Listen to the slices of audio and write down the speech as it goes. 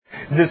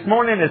This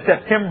morning is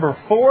September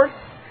 4th,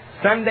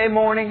 Sunday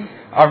morning.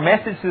 Our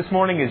message this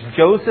morning is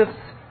Joseph's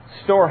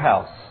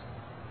Storehouse.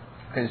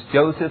 It's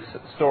Joseph's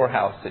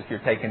Storehouse, if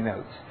you're taking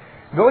notes.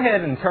 Go ahead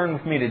and turn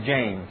with me to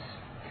James.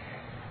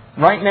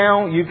 Right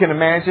now, you can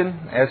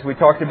imagine, as we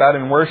talked about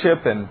in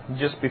worship and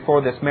just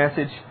before this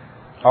message,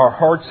 our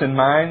hearts and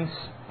minds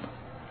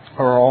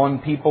are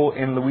on people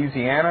in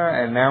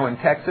Louisiana and now in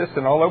Texas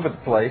and all over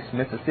the place,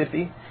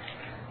 Mississippi,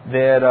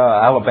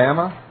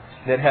 Alabama,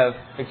 that have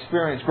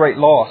experienced great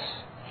loss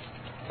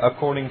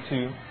according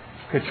to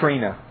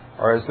Katrina,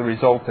 or as the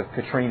result of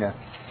Katrina.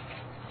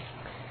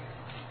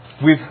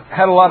 We've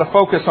had a lot of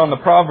focus on the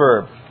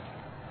proverb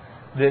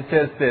that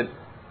says that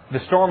the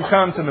storm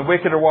comes and the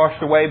wicked are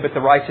washed away, but the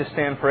righteous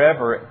stand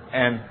forever.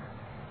 And,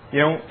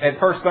 at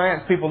first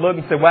glance, people look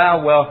and say,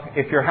 wow, well,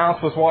 if your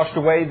house was washed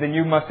away, then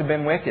you must have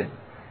been wicked.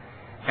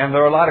 And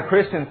there are a lot of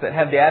Christians that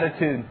have the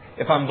attitude,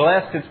 if I'm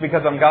blessed, it's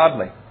because I'm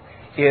godly.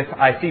 If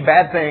I see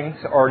bad things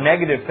or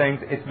negative things,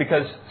 it's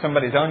because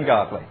somebody's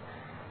ungodly.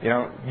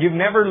 You've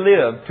never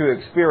lived to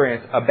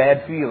experience a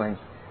bad feeling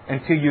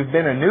until you've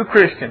been a new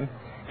Christian,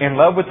 in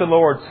love with the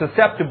Lord,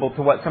 susceptible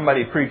to what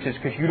somebody preaches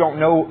because you don't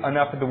know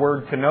enough of the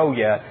Word to know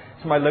yet.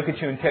 Somebody look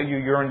at you and tell you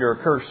you're under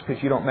a curse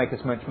because you don't make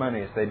as much money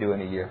as they do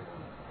in a year.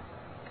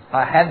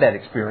 I had that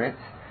experience.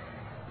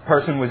 The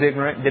person was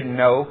ignorant, didn't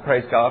know.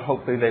 Praise God.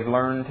 Hopefully they've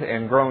learned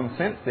and grown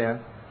since then.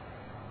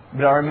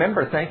 But I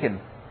remember thinking,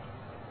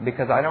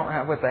 because I don't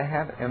have what they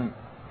have,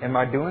 am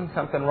I doing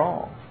something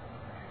wrong?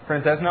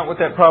 Friends, that's not what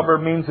that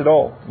proverb means at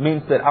all. It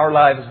means that our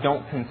lives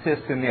don't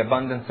consist in the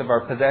abundance of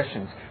our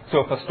possessions. So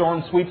if a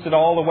storm sweeps it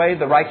all away,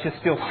 the righteous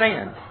still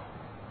stand.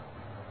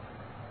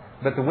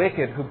 But the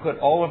wicked who put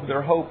all of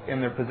their hope in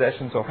their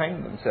possessions will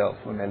hang themselves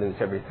when they lose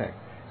everything.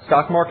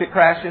 Stock market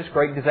crashes,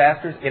 great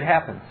disasters, it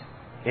happens.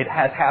 It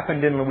has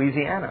happened in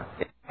Louisiana.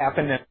 It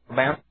happened in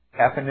Alabama. It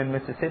happened in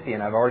Mississippi.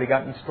 And I've already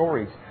gotten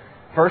stories,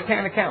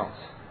 first-hand accounts.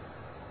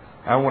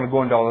 I don't want to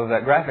go into all of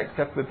that graphic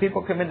stuff, but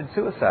people committed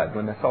suicide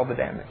when they saw the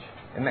damage.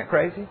 Isn't that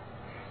crazy?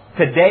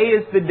 Today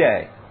is the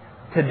day.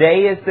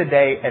 Today is the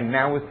day, and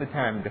now is the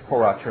time to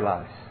pour out your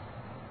lives.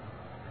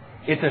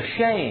 It's a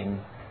shame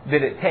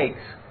that it takes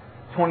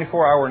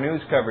 24-hour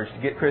news coverage to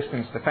get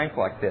Christians to think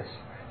like this,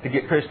 to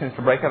get Christians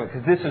to break up,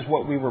 because this is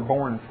what we were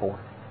born for.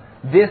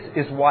 This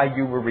is why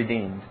you were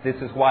redeemed. This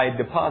is why a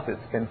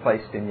deposit's been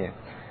placed in you.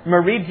 I'm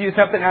going to read to you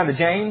something out of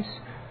James,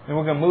 and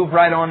we're going to move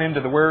right on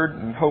into the Word,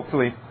 and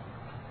hopefully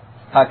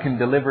I can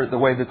deliver it the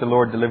way that the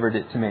Lord delivered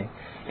it to me.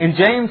 In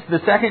James, the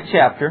 2nd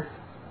chapter,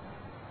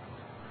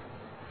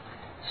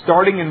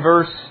 starting in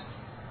verse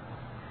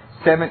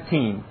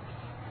 17.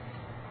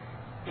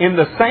 In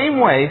the same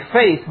way,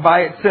 faith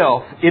by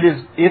itself,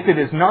 if it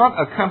is not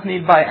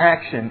accompanied by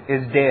action,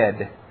 is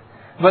dead.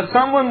 But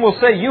someone will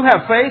say, you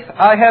have faith,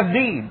 I have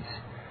deeds.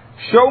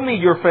 Show me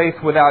your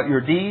faith without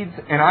your deeds,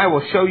 and I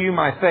will show you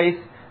my faith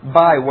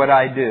by what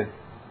I do.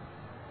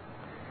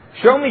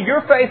 Show me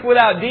your faith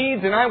without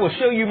deeds, and I will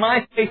show you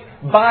my faith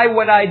by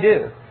what I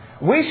do.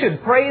 We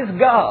should praise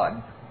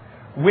God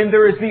when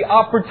there is the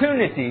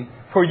opportunity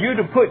for you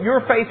to put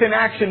your faith in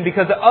action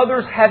because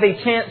others have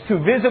a chance to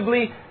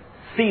visibly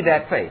see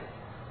that faith.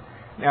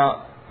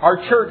 Now,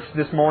 our church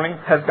this morning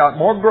has got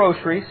more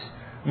groceries,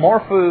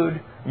 more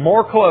food,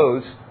 more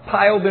clothes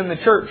piled in the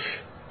church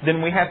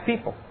than we have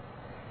people.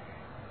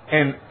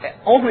 And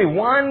only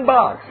one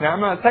box. Now,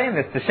 I'm not saying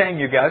this to shame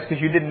you guys because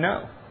you didn't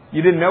know.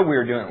 You didn't know we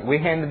were doing it. We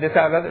handed this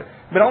out to others.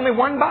 But only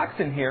one box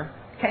in here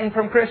came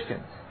from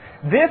Christians.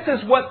 This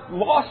is what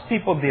lost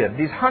people did.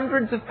 These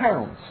hundreds of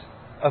pounds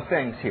of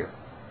things here.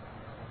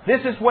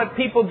 This is what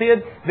people did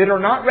that are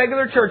not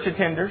regular church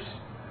attenders.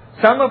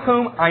 Some of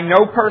whom I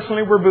know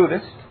personally were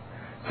Buddhist.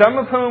 Some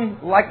of whom,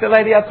 like the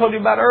lady I told you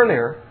about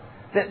earlier,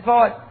 that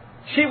thought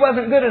she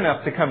wasn't good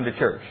enough to come to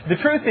church. The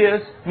truth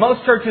is,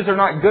 most churches are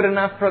not good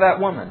enough for that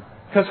woman.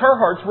 Because her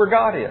heart's where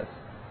God is.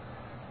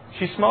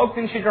 She smoked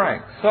and she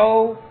drank.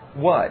 So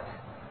what?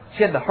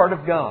 She had the heart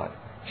of God.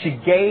 She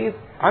gave.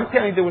 I'm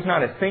telling you, there was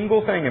not a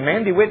single thing, and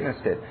Mandy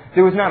witnessed it,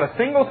 there was not a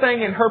single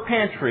thing in her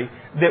pantry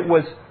that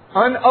was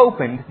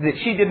unopened that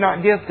she did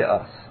not give to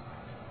us.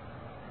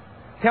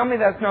 Tell me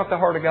that's not the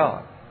heart of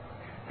God.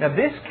 Now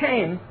this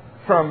came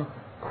from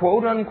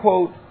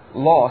quote-unquote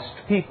lost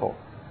people.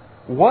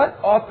 What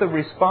ought the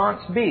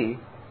response be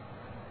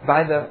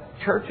by the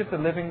Church of the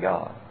Living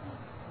God?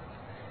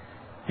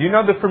 You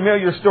know the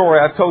familiar story.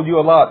 I've told you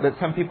a lot, but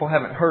some people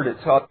haven't heard it,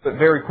 so I'll do it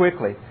very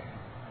quickly.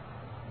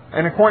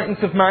 An acquaintance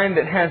of mine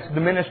that has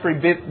the ministry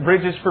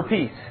Bridges for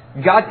Peace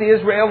got to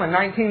Israel in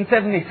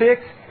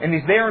 1976, and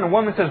he's there, and a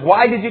woman says,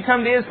 why did you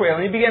come to Israel?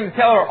 And he began to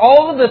tell her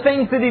all of the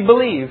things that he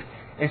believed.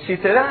 And she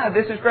said,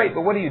 this is great,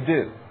 but what do you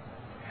do?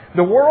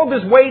 The world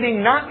is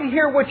waiting not to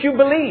hear what you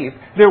believe.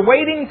 They're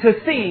waiting to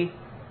see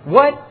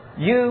what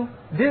you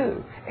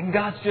do. And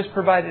God's just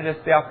provided us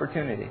the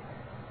opportunity.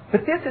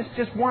 But this is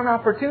just one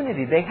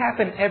opportunity. They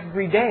happen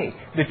every day.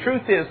 The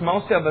truth is,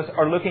 most of us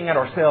are looking at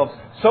ourselves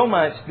so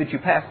much that you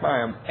pass by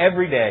them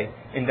every day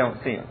and don't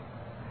see them.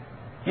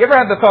 You ever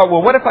have the thought,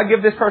 well, what if I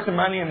give this person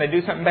money and they do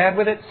something bad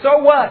with it? So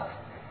what?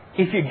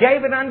 If you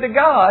gave it unto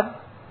God,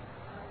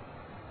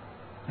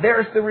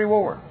 there's the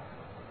reward.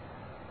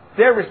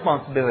 Their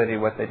responsibility,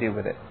 what they do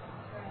with it.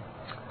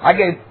 I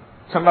gave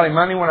somebody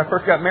money when I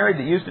first got married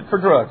that used it for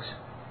drugs.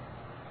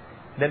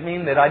 That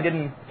mean that I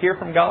didn't hear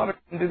from God or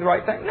didn't do the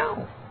right thing?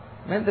 No.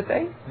 It meant that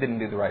they didn't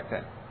do the right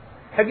thing.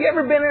 Have you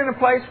ever been in a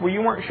place where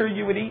you weren't sure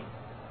you would eat?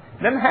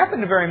 It doesn't happen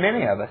to very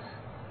many of us.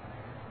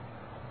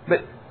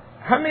 But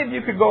how many of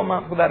you could go a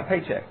month without a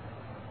paycheck?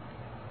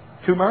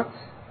 2 months?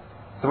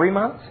 3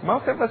 months?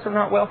 Most of us are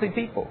not wealthy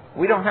people.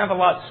 We don't have a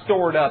lot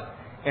stored up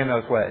in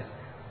those ways.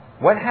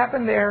 What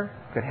happened there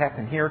could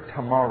happen here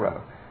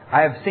tomorrow.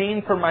 I have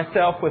seen for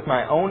myself with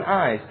my own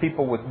eyes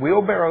people with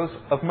wheelbarrows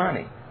of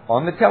money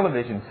on the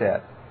television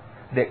set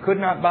that could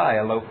not buy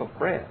a loaf of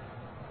bread.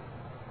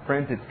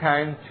 Friends, it's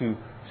time to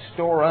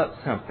store up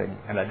something,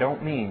 and I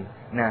don't mean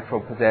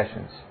natural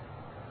possessions.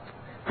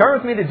 Turn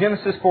with me to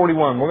Genesis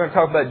 41. We're going to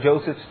talk about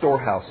Joseph's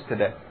storehouse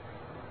today.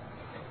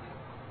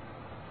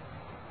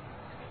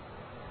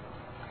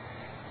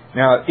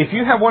 Now, if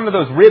you have one of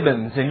those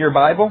ribbons in your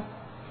Bible,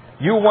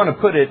 you'll want to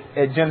put it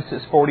at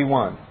Genesis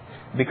 41.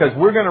 Because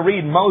we're going to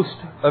read most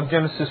of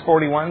Genesis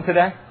 41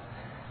 today,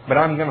 but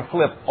I'm going to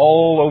flip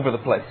all over the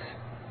place.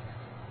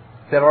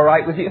 Is that all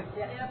right with you?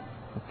 Yeah.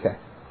 Okay.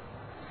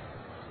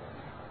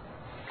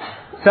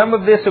 Some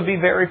of this will be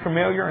very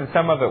familiar and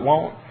some of it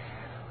won't.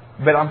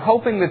 But I'm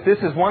hoping that this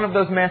is one of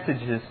those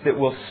messages that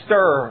will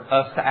stir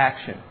us to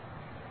action.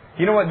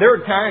 You know what? There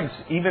are times,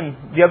 even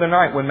the other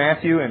night when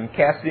Matthew and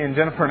Cassidy and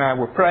Jennifer and I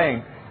were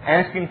praying,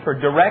 asking for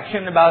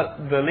direction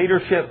about the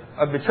leadership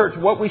of the church,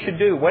 what we should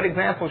do, what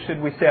example should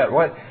we set,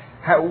 what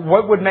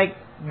would make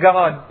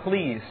God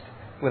pleased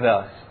with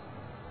us.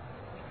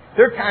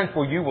 There are times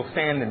where you will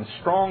stand in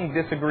strong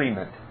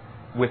disagreement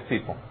with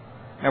people.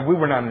 Now, we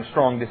were not in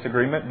strong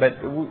disagreement,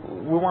 but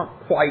we weren't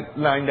quite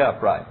lined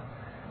up right.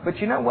 But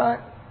you know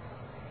what?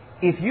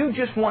 If you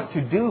just want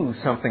to do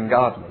something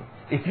godly,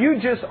 if you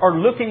just are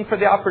looking for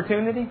the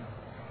opportunity,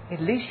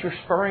 at least you're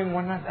spurring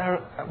one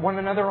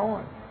another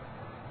on.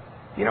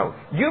 You know,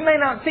 you may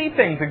not see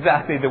things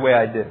exactly the way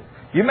I did.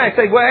 You may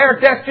say, well,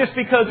 Eric, that's just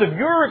because of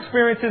your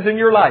experiences in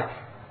your life.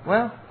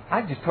 Well,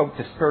 I just hope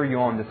to spur you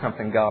on to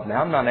something godly.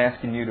 I'm not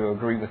asking you to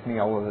agree with me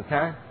all of the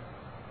time.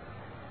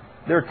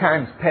 There are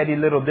times petty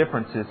little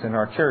differences in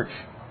our church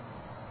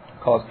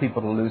cause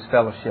people to lose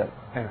fellowship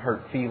and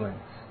hurt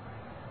feelings.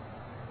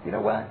 You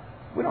know what?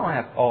 We don't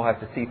all have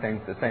to see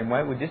things the same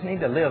way. We just need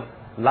to live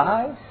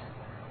lives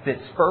that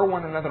spur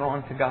one another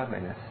on to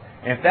godliness.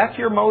 And if that's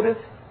your motive,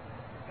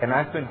 and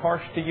I've been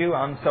harsh to you,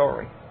 I'm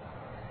sorry.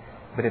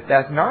 But if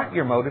that's not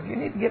your motive, you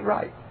need to get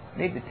right.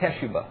 You need to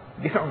teshuvah.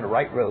 Get on the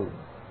right road.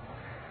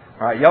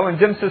 All right, y'all in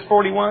Genesis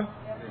 41?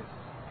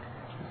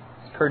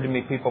 It's occurred to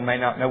me people may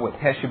not know what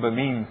teshuvah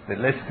means that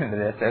listen to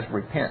this. That's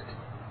repent.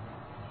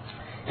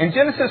 In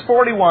Genesis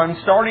 41,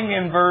 starting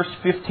in verse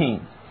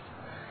 15,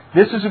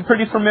 this is a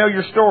pretty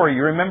familiar story.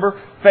 You remember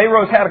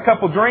Pharaoh's had a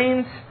couple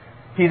dreams.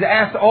 He's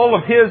asked all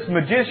of his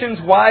magicians,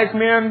 wise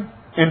men,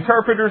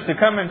 interpreters to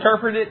come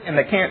interpret it, and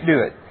they can't do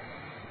it.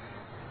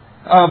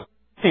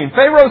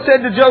 Pharaoh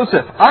said to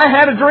Joseph, I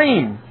had a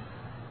dream,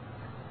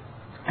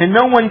 and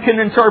no one can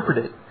interpret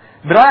it.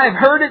 But I have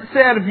heard it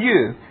said of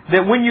you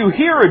that when you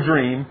hear a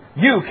dream,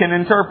 you can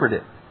interpret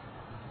it.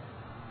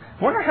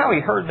 I wonder how he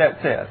heard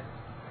that said.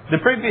 The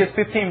previous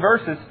 15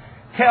 verses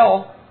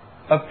tell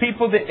of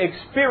people that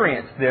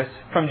experienced this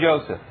from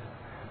Joseph.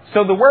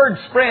 So the word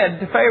spread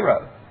to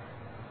Pharaoh.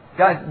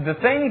 Guys, the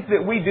things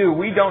that we do,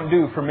 we don't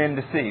do for men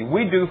to see.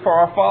 We do for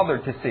our Father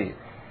to see.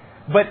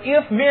 But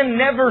if men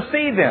never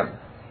see them,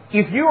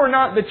 if you are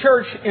not the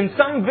church in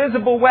some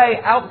visible way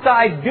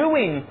outside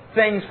doing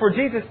things for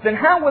Jesus, then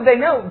how would they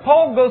know?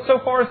 Paul goes so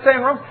far as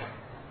saying,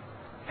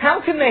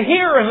 how can they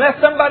hear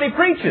unless somebody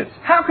preaches?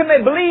 How can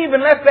they believe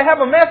unless they have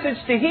a message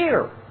to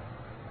hear?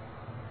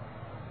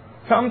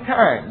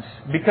 Sometimes,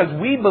 because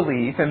we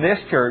believe in this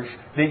church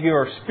that you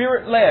are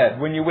Spirit-led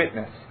when you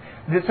witness,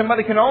 that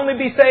somebody can only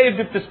be saved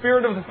if the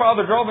Spirit of the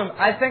Father drove them,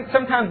 I think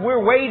sometimes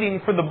we're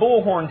waiting for the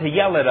bullhorn to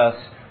yell at us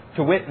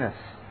to witness,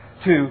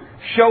 to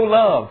show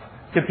love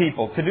to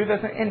people, to do this.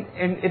 And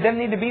it doesn't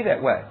need to be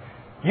that way.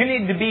 You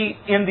need to be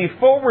in the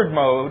forward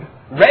mode,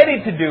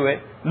 ready to do it,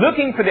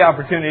 looking for the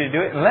opportunity to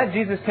do it, and let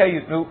Jesus tell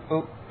you,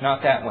 no,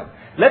 not that one.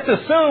 Let's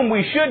assume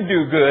we should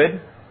do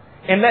good,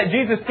 and let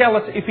Jesus tell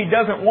us if He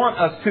doesn't want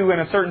us to in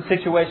a certain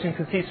situation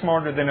because He's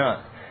smarter than us.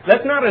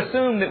 Let's not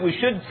assume that we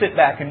should sit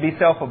back and be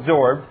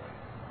self-absorbed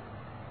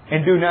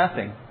and do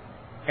nothing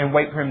and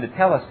wait for Him to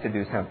tell us to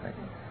do something.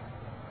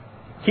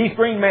 Keith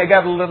Green may have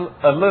got a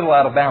little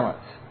out of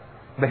balance.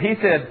 But he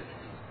said,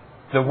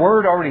 the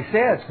Word already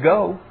says,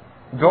 go.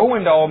 Go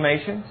into all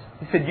nations.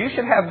 He said, you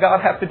should have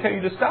God have to tell you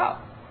to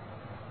stop.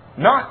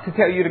 Not to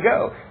tell you to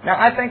go. Now,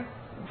 I think,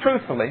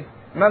 truthfully,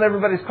 not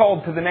everybody's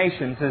called to the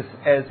nations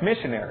as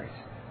missionaries.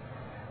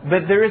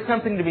 But there is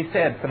something to be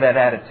said for that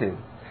attitude.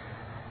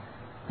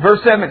 Verse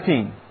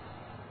 17.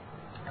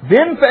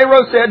 Then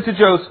Pharaoh said to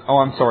Joseph,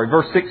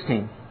 verse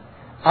 16.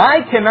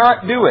 I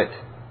cannot do it.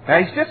 Now,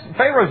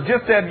 Pharaoh's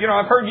just said,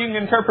 I've heard you can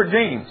interpret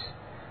dreams.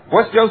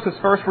 What's Joseph's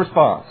first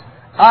response?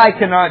 I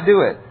cannot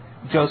do it,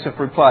 Joseph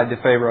replied to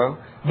Pharaoh,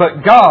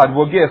 but God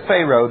will give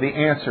Pharaoh the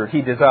answer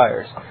he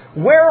desires.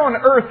 Where on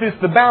earth is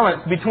the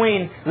balance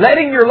between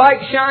letting your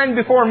light shine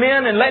before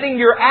men and letting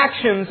your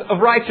actions of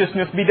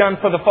righteousness be done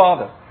for the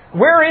Father?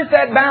 Where is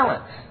that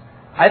balance?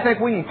 I think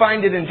we can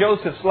find it in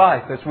Joseph's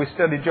life as we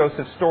study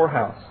Joseph's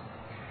storehouse.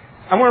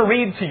 I want to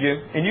read to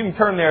you, and you can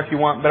turn there if you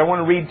want, but I want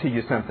to read to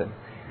you something.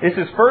 This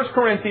is 1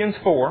 Corinthians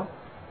 4,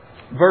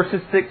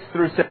 verses 6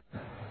 through 7. It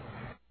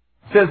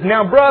says,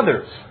 Now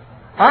brothers,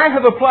 I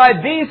have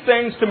applied these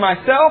things to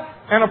myself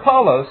and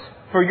Apollos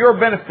for your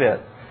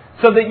benefit,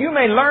 so that you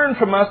may learn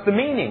from us the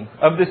meaning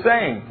of the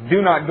saying,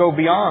 do not go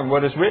beyond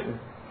what is written.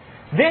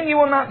 Then you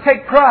will not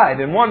take pride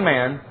in one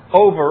man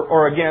over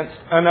or against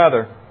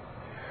another.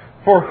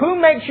 For who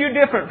makes you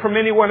different from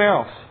anyone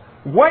else?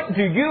 What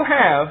do you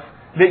have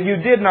that you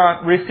did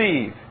not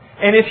receive?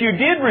 And if you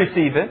did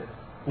receive it,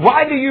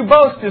 why do you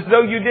boast as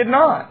though you did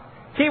not?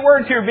 Key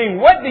words here being,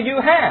 what do you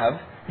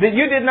have that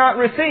you did not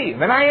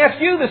receive? And I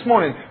ask you this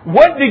morning,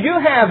 what do you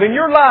have in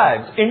your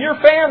lives, in your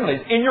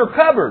families, in your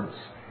cupboards,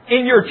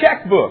 in your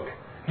checkbook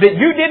that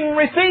you didn't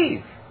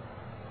receive?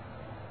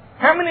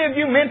 How many of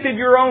you minted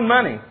your own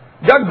money,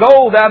 dug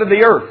gold out of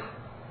the earth?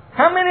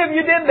 How many of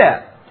you did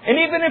that? And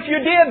even if you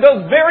did,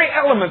 those very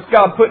elements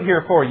God put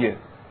here for you.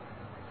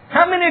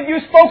 How many of you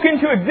spoke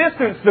into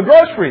existence the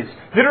groceries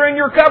that are in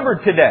your cupboard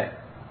today?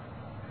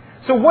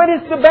 So what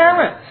is the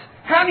balance?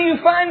 How do you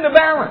find the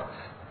balance?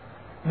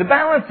 The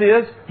balance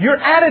is your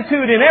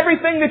attitude in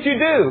everything that you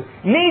do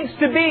needs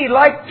to be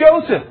like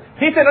Joseph.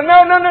 He said,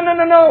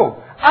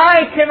 no.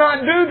 I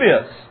cannot do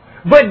this.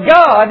 But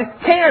God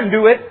can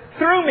do it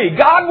through me.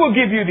 God will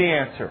give you the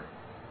answer.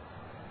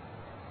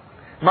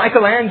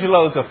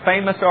 Michelangelo's a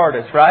famous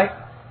artist, right?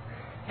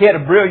 He had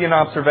a brilliant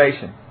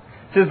observation.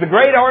 It says the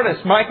great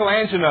artist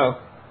Michelangelo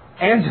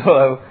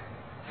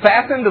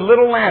fastened a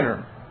little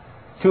lantern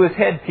to his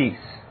headpiece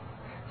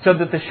so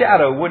that the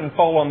shadow wouldn't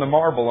fall on the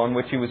marble on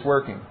which he was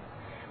working.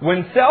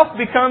 When self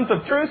becomes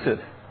obtrusive,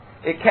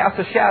 it casts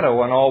a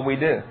shadow on all we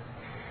do.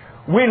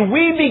 When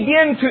we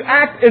begin to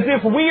act as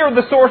if we are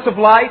the source of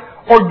light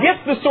or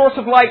get the source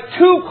of light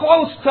too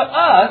close to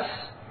us,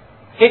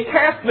 it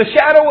casts the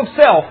shadow of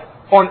self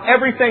on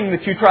everything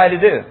that you try to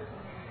do.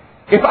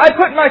 If I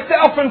put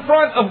myself in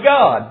front of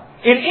God,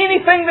 in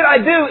anything that I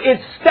do,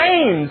 it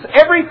stains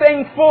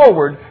everything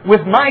forward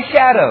with my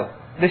shadow,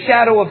 the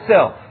shadow of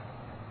self.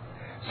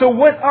 So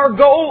what our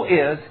goal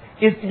is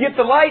to get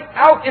the light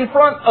out in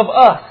front of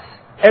us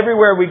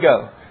everywhere we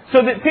go.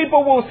 So that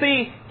people will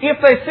see, if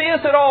they see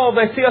us at all,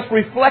 they see us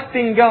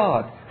reflecting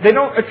God. They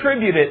don't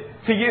attribute it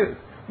to you.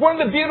 One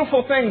of the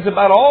beautiful things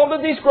about all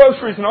of these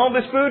groceries and all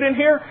this food in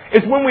here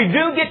is when we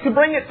do get to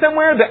bring it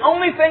somewhere, the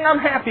only thing I'm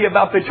happy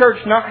about the church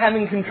not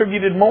having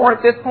contributed more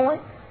at this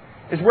point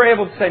is we're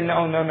able to say,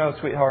 no,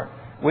 sweetheart.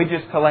 We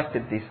just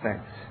collected these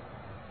things.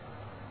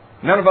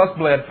 None of us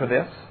bled for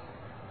this.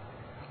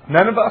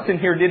 None of us in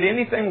here did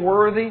anything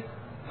worthy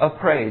of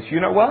praise. You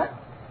know what?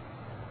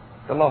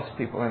 The lost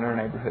people in our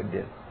neighborhood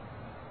did.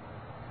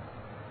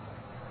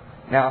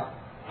 Now,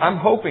 I'm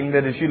hoping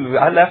that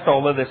I left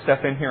all of this stuff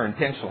in here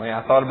intentionally.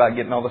 I thought about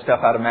getting all the stuff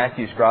out of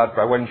Matthew's garage,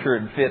 but I wasn't sure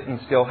it'd fit and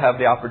still have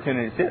the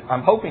opportunity to sit.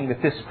 I'm hoping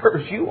that this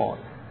spurs you on.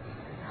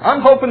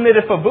 I'm hoping that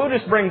if a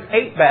Buddhist brings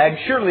 8 bags,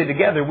 surely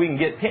together we can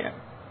get 10.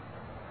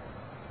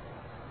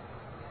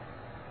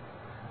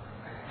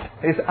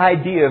 This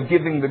idea of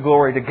giving the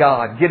glory to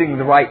God, getting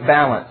the right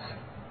balance.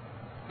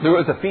 There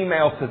was a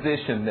female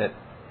physician that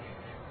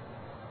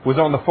was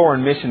on the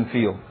foreign mission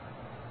field.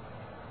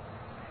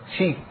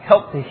 She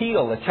helped to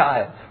heal a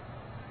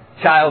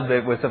child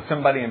that was of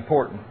somebody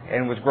important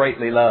and was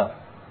greatly loved.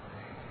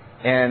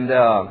 And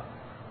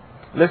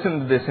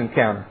listen to this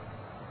encounter.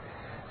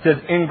 It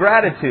says, in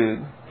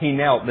gratitude, he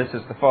knelt, this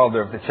is the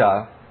father of the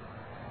child,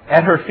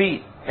 at her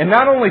feet, and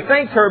not only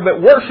thanked her,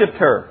 but worshipped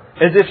her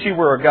as if she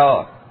were a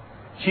god.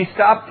 She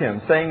stopped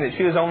him, saying that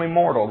she was only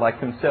mortal like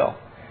himself,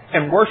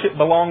 and worship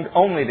belonged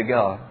only to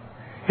God.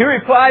 He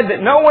replied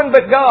that no one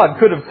but God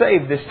could have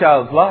saved this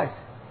child's life.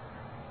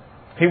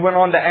 He went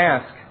on to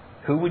ask,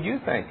 who would you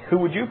think? Who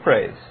would you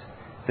praise?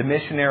 The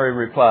missionary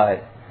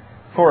replied,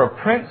 for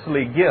a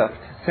princely gift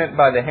sent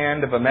by the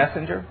hand of a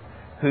messenger,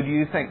 who do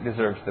you think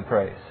deserves the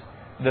praise?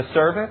 The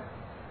servant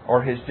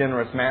or his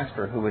generous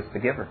master who is the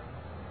giver?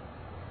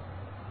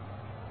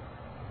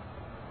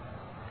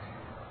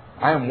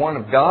 I am one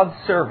of God's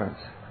servants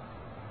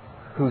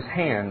whose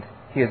hand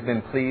He has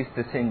been pleased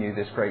to send you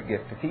this great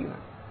gift of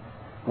healing.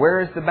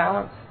 Where is the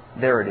balance?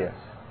 There it is.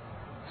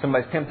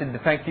 Somebody's tempted to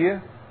thank you.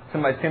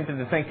 Somebody's tempted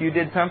to think you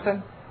did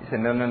something. You say,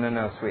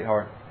 no,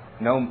 sweetheart.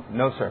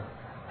 No, sir.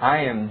 I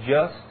am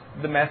just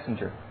the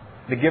messenger.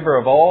 The giver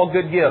of all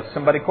good gifts.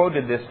 Somebody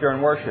quoted this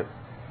during worship.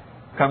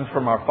 Comes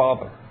from our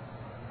Father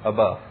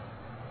above.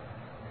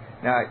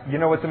 Now, you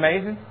know what's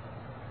amazing?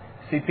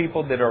 See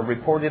people that are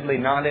reportedly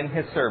not in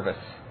His service.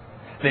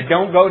 That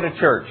don't go to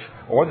church.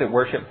 Or that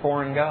worship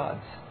foreign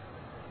gods.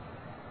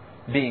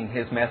 Being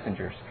His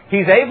messengers.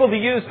 He's able to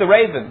use the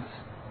ravens.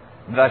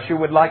 But I sure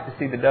would like to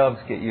see the doves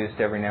get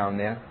used every now and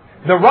then.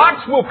 The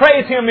rocks will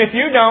praise Him if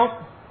you don't.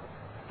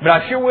 But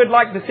I sure would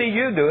like to see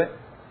you do it.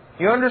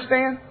 You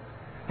understand?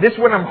 This is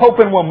what I'm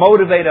hoping will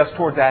motivate us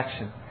towards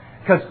action.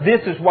 Because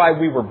this is why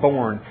we were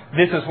born.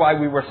 This is why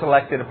we were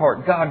selected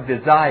apart. God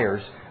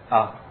desires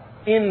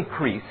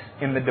increase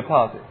in the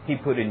deposit He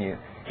put in you.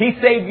 He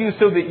saved you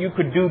so that you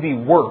could do the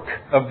work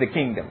of the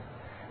kingdom.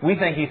 We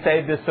think He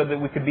saved us so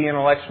that we could be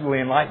intellectually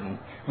enlightened.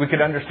 We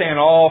could understand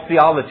all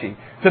theology.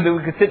 So that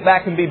we could sit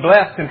back and be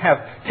blessed and have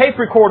tape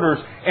recorders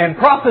and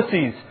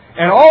prophecies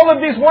and all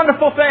of these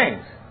wonderful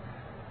things.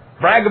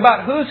 Brag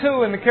about who's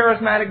who in the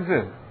charismatic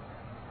zoo.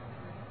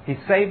 He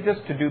saved us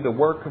to do the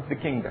work of the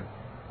kingdom.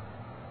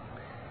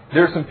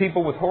 There are some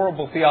people with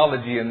horrible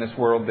theology in this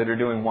world that are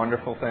doing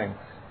wonderful things.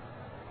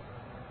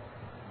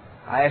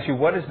 I ask you,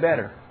 what is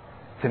better?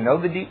 To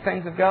know the deep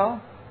things of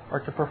God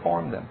or to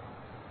perform them?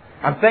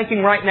 I'm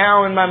thinking right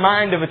now in my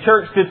mind of a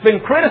church that's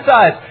been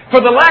criticized for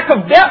the lack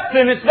of depth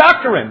in its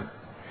doctrine.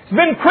 It's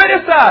been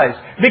criticized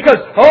because,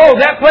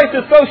 that place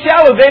is so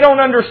shallow, they don't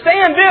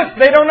understand this,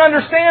 they don't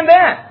understand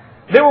that.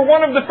 They were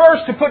one of the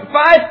first to put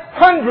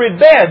 500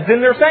 beds in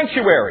their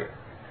sanctuary.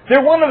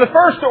 They're one of the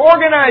first to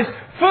organize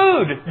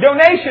food,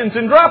 donations,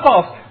 and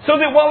drop-offs so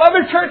that while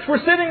other churches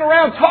were sitting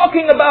around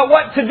talking about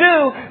what to do,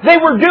 they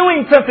were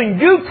doing something.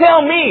 You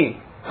tell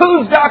me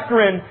whose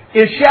doctrine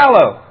is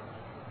shallow.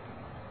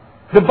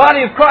 The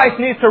body of Christ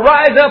needs to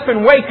rise up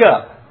and wake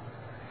up.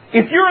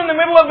 If you're in the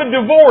middle of a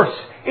divorce,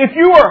 if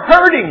you are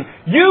hurting,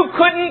 you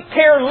couldn't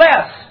care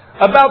less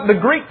about the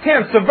Greek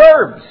tense of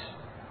verbs.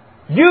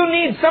 You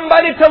need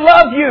somebody to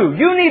love you.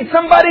 You need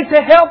somebody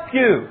to help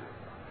you.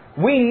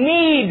 We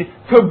need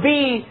to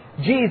be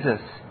Jesus.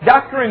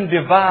 Doctrine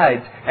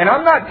divides. And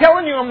I'm not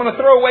telling you I'm going to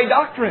throw away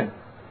doctrine.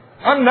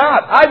 I'm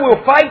not. I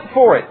will fight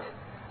for it.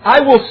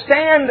 I will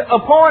stand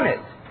upon it.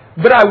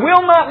 But I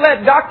will not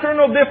let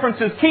doctrinal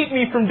differences keep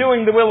me from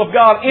doing the will of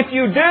God. If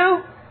you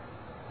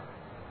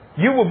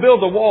do, you will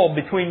build a wall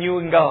between you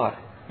and God.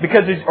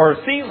 Or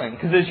a ceiling.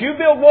 Because as you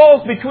build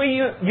walls between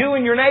you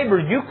and your neighbor,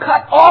 you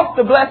cut off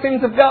the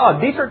blessings of God.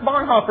 Dietrich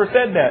Bonhoeffer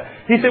said that.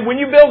 He said, when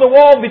you build a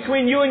wall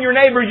between you and your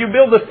neighbor, you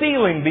build a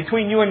ceiling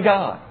between you and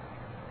God.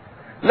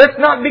 Let's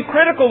not be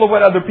critical of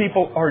what other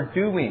people are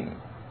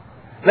doing.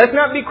 Let's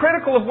not be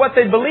critical of what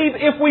they believe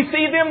if we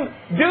see them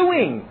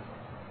doing.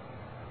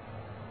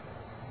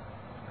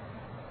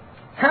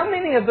 How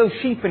many of those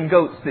sheep and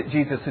goats that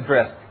Jesus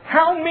addressed,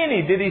 how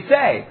many did He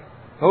say,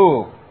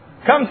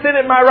 come sit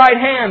at my right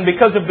hand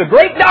because of the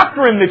great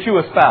doctrine that you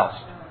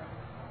espoused?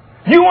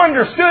 You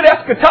understood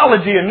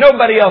eschatology and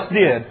nobody else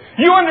did.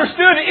 You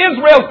understood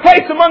Israel's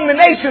place among the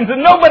nations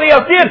and nobody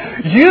else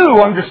did.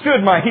 You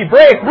understood my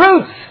Hebraic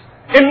roots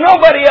and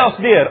nobody else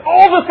did.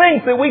 All the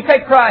things that we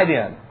take pride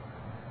in.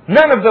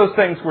 None of those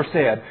things were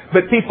said.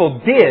 But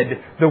people did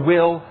the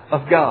will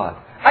of God.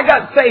 I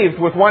got saved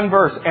with one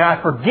verse and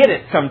I forget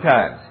it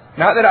sometimes.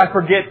 Not that I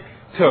forget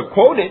to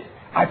quote it.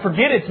 I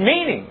forget its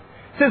meaning.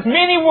 It says,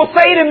 many will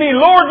say to me,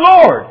 Lord,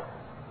 Lord.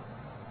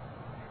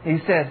 He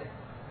said,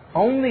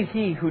 only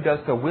he who does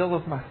the will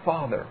of my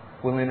Father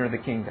will enter the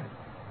kingdom.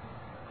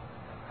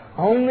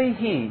 Only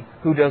he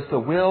who does the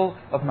will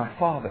of my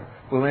Father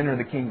will enter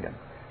the kingdom.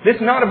 This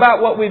is not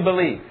about what we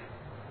believe.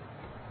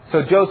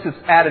 So Joseph's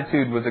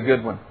attitude was a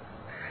good one.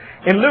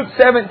 In Luke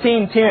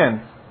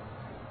 17:10,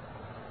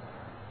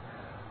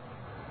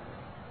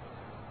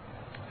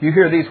 you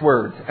hear these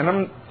words, and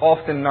I'm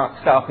often not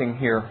stopping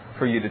here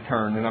for you to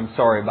turn, and I'm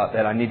sorry about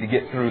that. I need to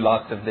get through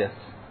lots of this.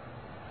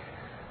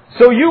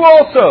 So you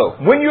also,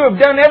 when you have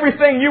done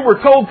everything you were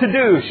told to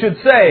do, should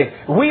say,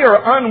 we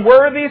are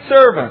unworthy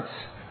servants.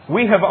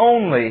 We have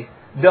only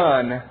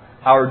done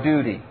our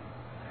duty.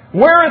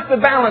 Where is the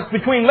balance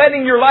between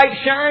letting your light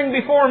shine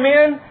before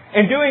men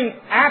and doing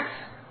acts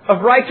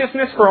of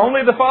righteousness for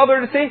only the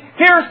Father to see?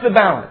 Here's the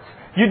balance.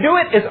 You do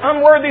it as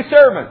unworthy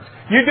servants.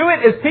 You do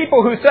it as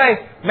people who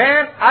say,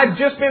 man, I've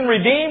just been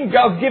redeemed.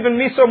 God's given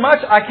me so much.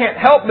 I can't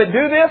help but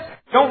do this.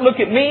 Don't look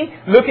at me.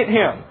 Look at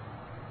Him.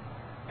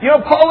 You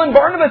know, Paul and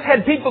Barnabas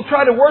had people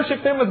try to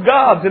worship them as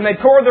gods, and they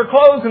tore their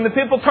clothes, and the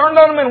people turned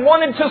on them and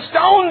wanted to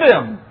stone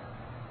them.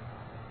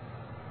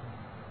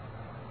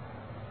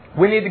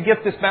 We need to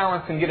get this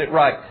balance and get it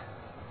right.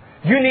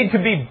 You need to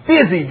be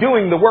busy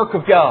doing the work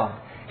of God.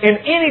 And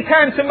any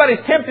time somebody's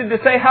tempted to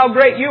say how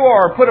great you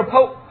are, put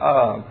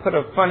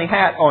a funny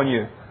hat on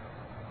you,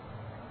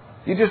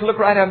 you just look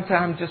right up and say,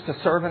 I'm just a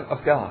servant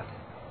of God.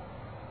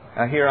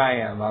 Now here I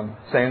am. I'm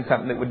saying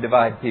something that would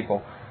divide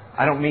people.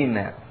 I don't mean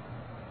that.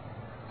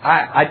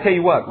 I tell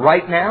you what,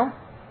 right now,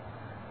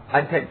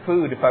 I'd take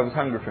food if I was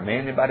hungry from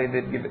anybody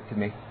that'd give it to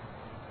me.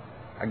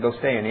 I'd go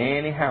stay in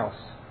any house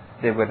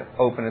that would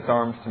open its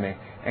arms to me.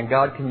 And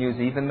God can use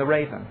even the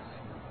ravens.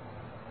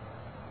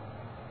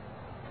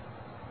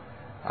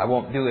 I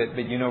won't do it,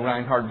 but you know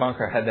Reinhard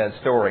Bunker had that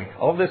story.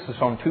 All this is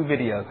on 2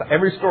 videos.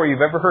 Every story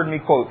you've ever heard me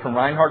quote from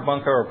Reinhard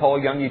Bunker or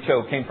Paul Young-Yi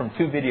Cho came from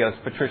 2 videos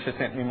Patricia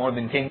sent me more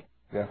than 10 years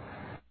ago.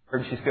 I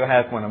heard she still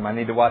has one of them. I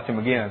need to watch them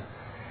again.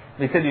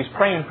 He said he was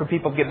praying for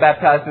people to get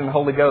baptized in the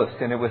Holy Ghost,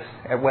 and it was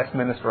at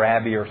Westminster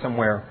Abbey or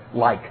somewhere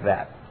like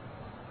that.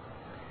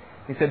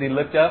 He said he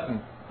looked up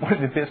and one of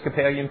the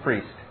Episcopalian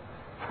priests,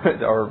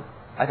 or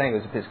I think it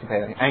was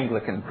Episcopalian,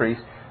 Anglican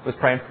priest, was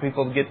praying for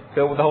people to get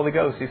filled with the Holy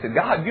Ghost. He said,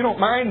 God, you don't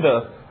mind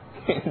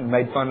he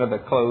made fun of the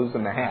clothes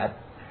and the hat.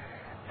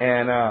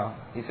 And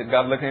he said,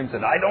 God looked at him and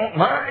said, I don't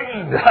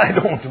mind. I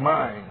don't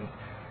mind.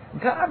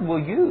 God will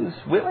use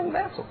willing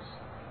vessels.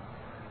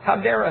 How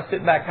dare us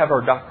sit back, have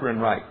our doctrine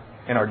right,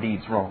 and our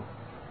deeds wrong?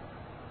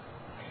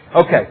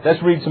 Okay,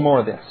 let's read some more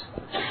of this.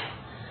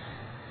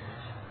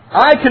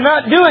 I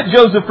cannot do it,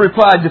 Joseph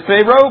replied to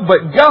Pharaoh,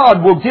 but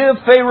God will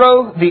give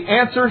Pharaoh the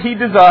answer he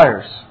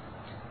desires.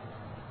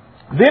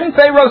 Then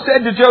Pharaoh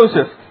said to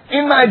Joseph,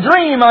 in my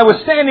dream I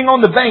was standing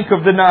on the bank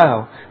of the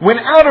Nile, when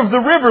out of the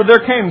river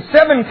there came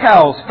 7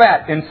 cows,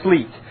 fat and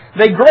sleek.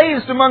 They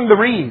grazed among the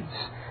reeds.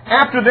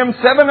 After them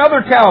 7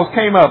 other cows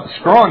came up,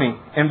 scrawny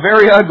and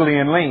very ugly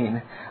and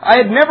lean. I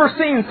had never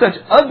seen such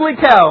ugly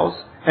cows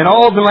in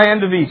all the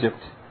land of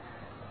Egypt.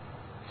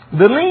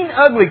 The lean,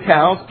 ugly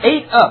cows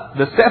ate up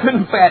the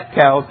 7 fat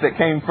cows that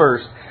came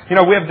first. You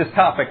know, we have this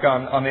topic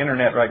on the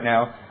internet right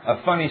now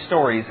of funny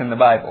stories in the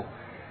Bible.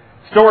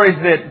 Stories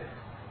that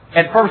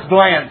at first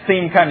glance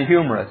seem kind of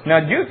humorous. Now,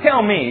 do you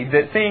tell me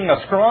that seeing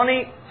a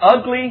scrawny,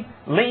 ugly,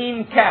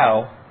 lean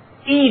cow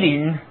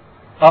eating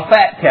a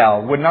fat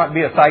cow would not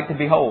be a sight to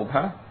behold,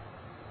 huh?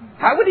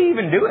 How would he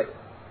even do it?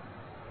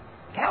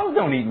 Cows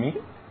don't eat meat.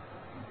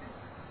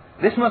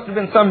 This must have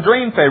been some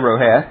dream Pharaoh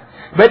had.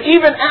 But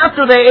even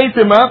after they ate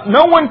them up,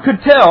 no one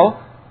could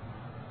tell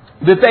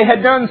that they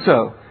had done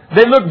so.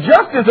 They looked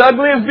just as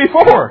ugly as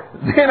before.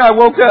 Then I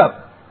woke up.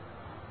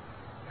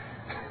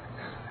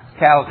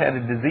 Cows had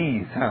a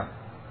disease, huh?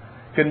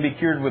 Couldn't be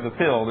cured with a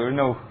pill. There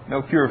was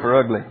no cure for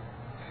ugly.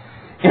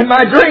 In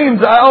my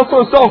dreams, I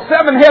also saw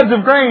 7 heads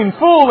of grain,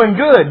 full and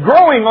good,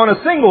 growing on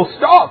a single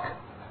stalk.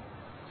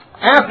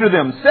 After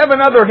them, 7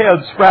 other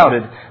heads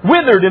sprouted,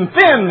 withered and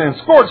thin and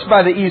scorched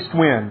by the east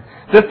wind.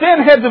 The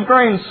thin heads of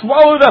grain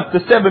swallowed up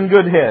the 7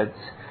 good heads.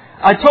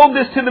 I told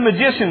this to the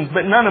magicians,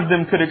 but none of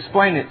them could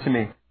explain it to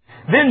me.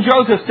 Then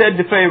Joseph said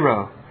to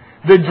Pharaoh,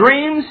 the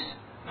dreams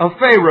of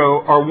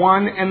Pharaoh are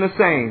one and the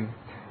same.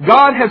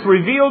 God has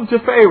revealed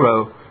to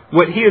Pharaoh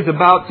what he is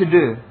about to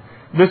do.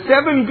 The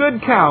 7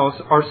 good cows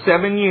are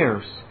 7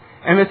 years,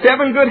 and the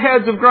 7 good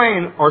heads of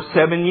grain are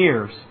 7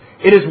 years.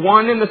 It is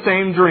one and the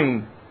same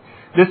dream.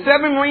 The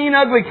 7 lean,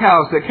 ugly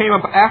cows that came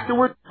up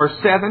afterward are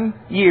 7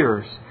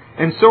 years,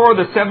 and so are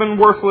the 7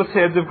 worthless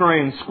heads of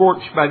grain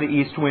scorched by the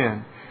east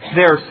wind.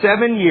 They are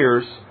 7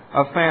 years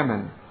of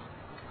famine.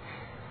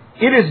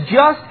 It is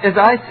just as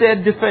I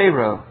said to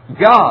Pharaoh.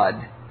 God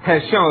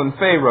has shown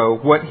Pharaoh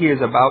what he is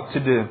about to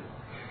do.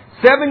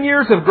 7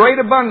 years of great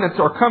abundance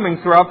are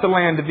coming throughout the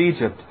land of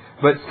Egypt,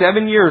 but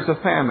 7 years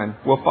of famine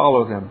will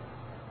follow them.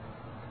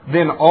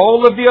 Then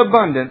all of the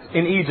abundance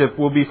in Egypt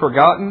will be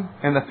forgotten,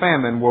 and the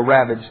famine will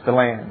ravage the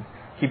land.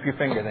 Keep your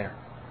finger there.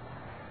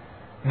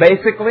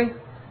 Basically,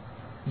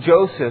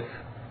 Joseph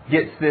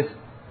gets this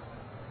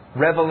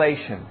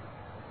revelation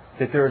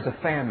that there is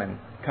a famine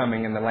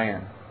coming in the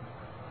land.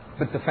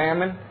 But the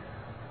famine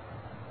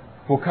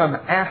will come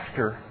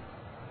after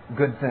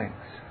good things.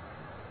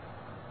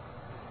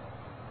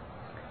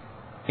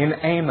 In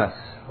Amos,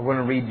 I want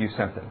to read you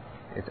something.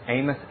 It's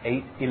Amos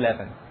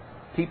 8:11.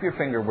 Keep your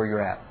finger where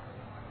you're at.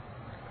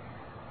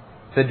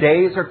 The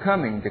days are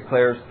coming,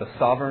 declares the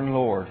sovereign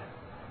Lord,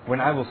 when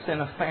I will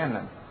send a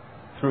famine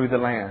through the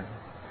land.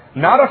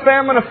 Not a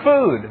famine of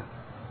food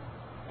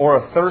or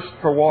a thirst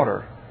for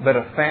water, but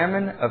a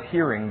famine of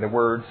hearing the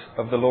words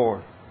of the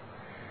Lord.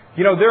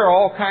 You know, there are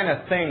all kind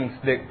of things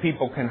that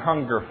people can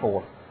hunger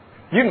for.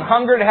 You can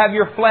hunger to have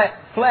your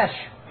flesh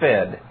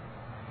fed.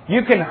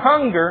 You can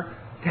hunger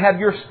to have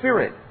your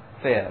spirit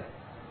fed.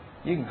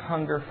 You can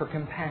hunger for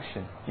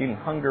compassion. You can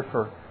hunger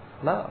for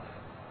love.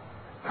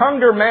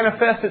 Hunger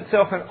manifests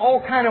itself in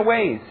all kind of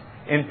ways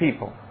in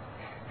people.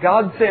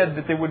 God said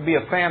that there would be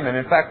a famine.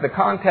 In fact, the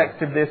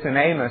context of this in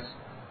Amos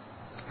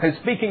is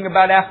speaking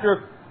about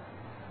after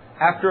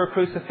a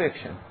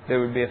crucifixion,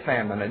 there would be a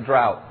famine, a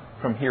drought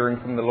from hearing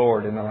from the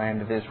Lord in the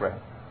land of Israel.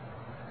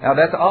 Now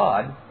that's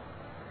odd,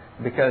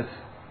 because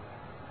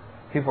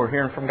people are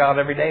hearing from God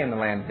every day in the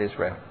land of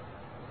Israel.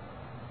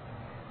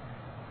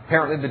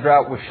 Apparently the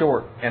drought was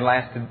short and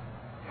lasted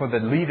for the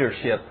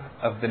leadership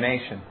of the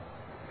nation.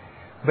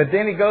 But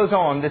then he goes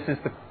on, this is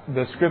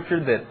the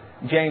scripture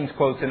that James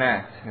quotes in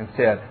Acts, and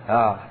said,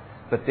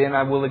 but then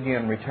I will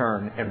again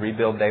return and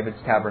rebuild David's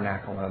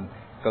tabernacle. And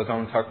goes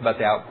on to talk about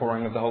the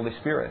outpouring of the Holy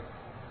Spirit.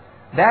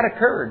 That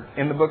occurred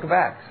in the book of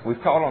Acts.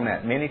 We've taught on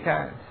that many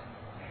times.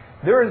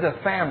 There is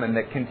a famine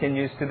that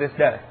continues to this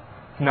day.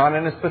 Not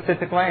in a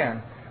specific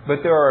land, but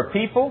there are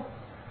people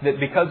that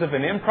because of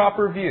an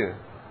improper view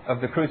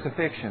of the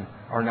crucifixion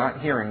are not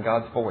hearing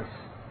God's voice.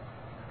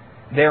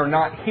 They are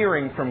not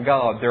hearing from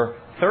God. Their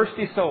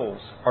thirsty souls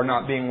are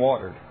not being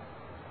watered.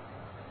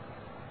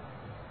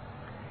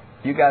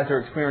 You guys are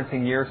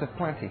experiencing years of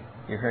plenty.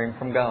 You're hearing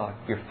from God.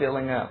 You're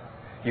filling up.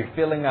 You're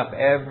filling up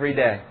every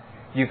day.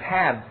 You've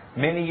had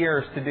many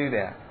years to do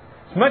that.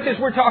 As much as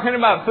we're talking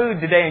about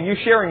food today and you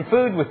sharing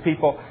food with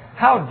people,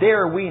 how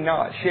dare we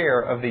not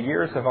share of the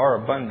years of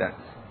our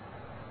abundance?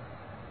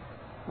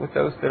 with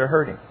those that are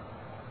hurting.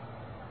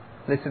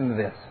 Listen to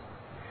this.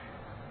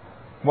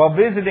 While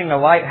visiting a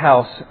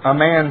lighthouse, a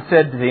man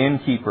said to the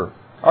innkeeper,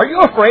 "Are you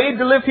afraid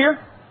to live here?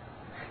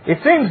 It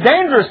seems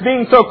dangerous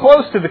being so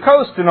close to the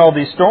coast in all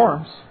these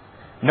storms."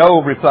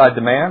 "No," replied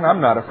the man,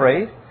 "I'm not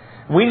afraid.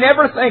 We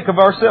never think of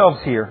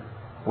ourselves here."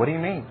 "What do you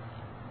mean?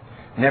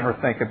 Never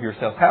think of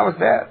yourself? How is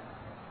that?"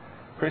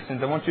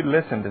 Christians, I want you to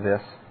listen to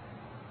this.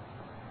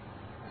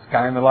 This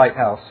guy in the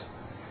lighthouse.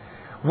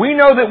 "We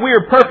know that we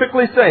are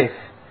perfectly safe,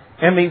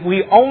 and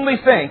we only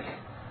think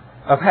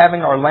of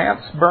having our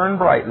lamps burn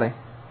brightly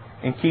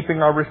and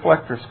keeping our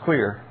reflectors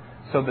clear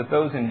so that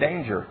those in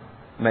danger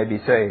may be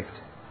saved."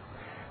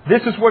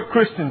 This is what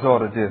Christians ought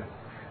to do.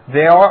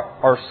 They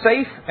are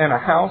safe in a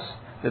house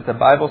that the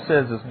Bible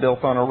says is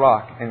built on a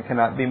rock and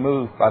cannot be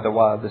moved by the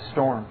wildest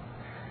storm.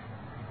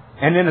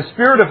 And in a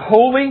spirit of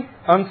holy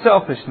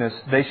unselfishness,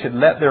 they should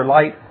let their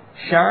light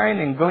shine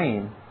and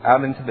gleam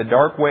out into the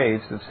dark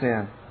waves of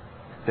sin,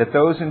 that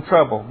those in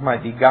trouble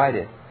might be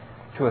guided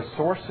to a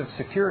source of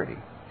security.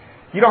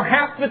 You know,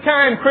 half the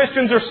time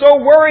Christians are so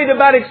worried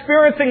about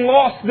experiencing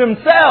loss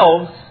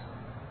themselves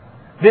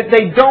that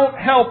they don't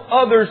help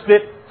others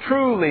that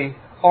truly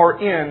are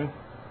in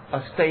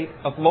a state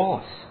of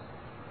loss.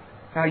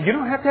 Now, you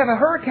don't have to have a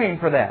hurricane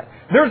for that.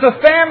 There's a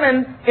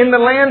famine in the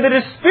land that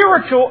is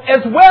spiritual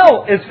as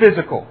well as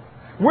physical.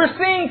 We're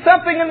seeing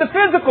something in the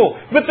physical,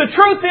 but the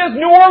truth is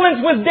New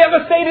Orleans was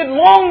devastated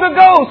long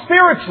ago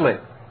spiritually.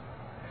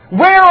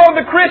 Where are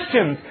the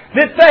Christians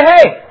that say,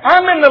 "Hey,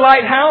 I'm in the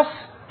lighthouse.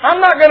 I'm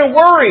not going to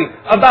worry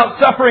about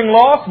suffering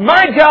loss.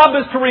 My job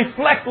is to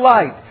reflect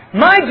light.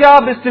 My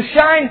job is to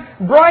shine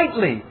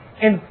brightly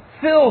and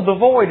fill the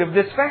void of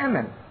this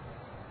famine."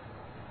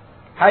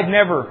 I'd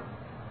never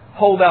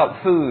hold out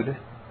food,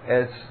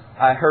 as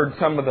I heard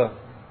some of the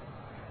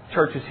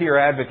churches here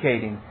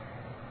advocating,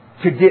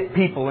 to get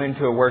people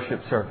into a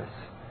worship service.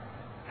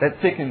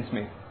 That sickens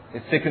me.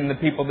 It sickened the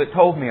people that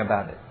told me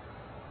about it.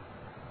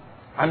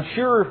 I'm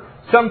sure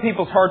some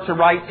people's hearts are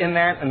right in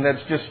that, and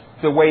that's just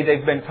the way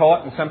they've been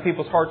taught, and some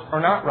people's hearts are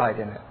not right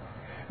in it.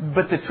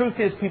 But the truth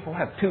is, people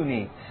have two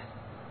needs.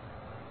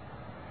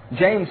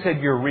 James said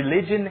your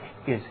religion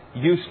is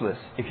useless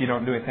if you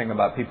don't do anything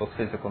about people's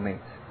physical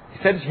needs.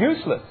 He said it's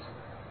useless.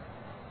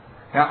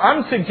 Now,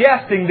 I'm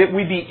suggesting that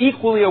we be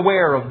equally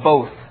aware of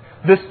both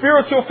the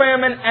spiritual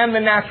famine and the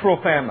natural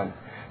famine.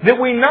 That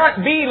we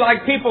not be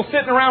like people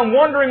sitting around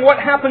wondering what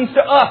happens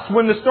to us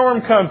when the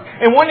storm comes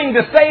and wanting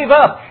to save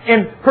up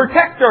and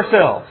protect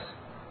ourselves.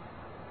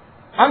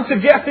 I'm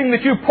suggesting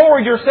that you pour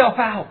yourself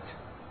out.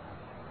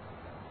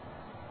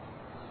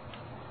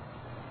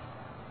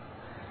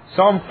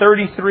 Psalm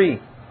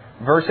 33,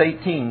 verse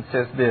 18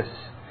 says this,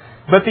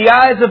 "But the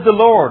eyes of the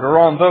Lord are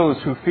on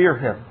those who fear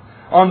Him,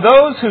 on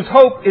those whose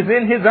hope is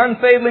in His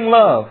unfailing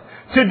love,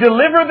 to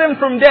deliver them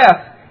from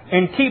death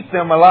and keep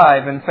them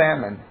alive in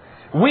famine."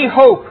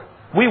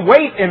 We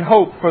wait in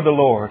hope for the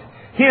Lord.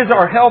 He is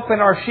our help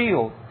and our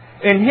shield.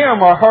 In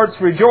Him our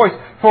hearts rejoice,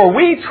 for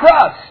we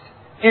trust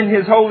in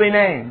His holy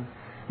name.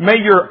 May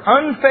your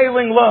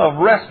unfailing love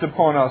rest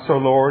upon us, O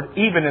Lord,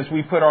 even as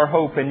we put our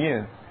hope in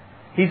You.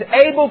 He's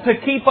able to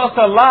keep us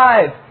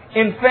alive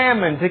in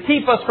famine, to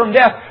keep us from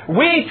death.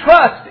 We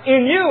trust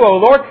in You, O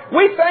Lord.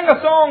 We sang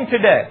a song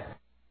today.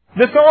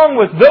 The song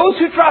was, "Those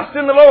who trust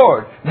in the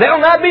Lord, they'll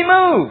not be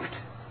moved."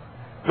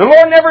 The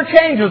Lord never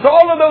changes.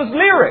 All of those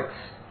lyrics.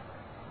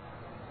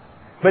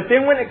 But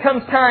then when it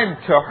comes time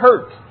to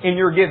hurt in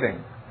your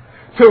giving,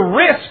 to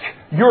risk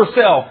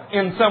yourself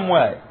in some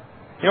way.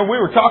 You know, we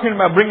were talking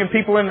about bringing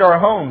people into our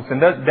homes,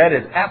 and that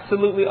is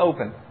absolutely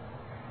open.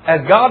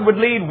 As God would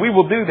lead, we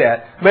will do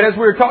that. But as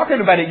we were talking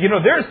about it, you know,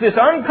 there's this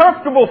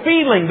uncomfortable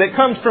feeling that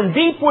comes from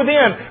deep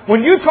within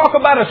when you talk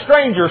about a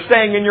stranger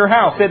staying in your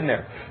house, isn't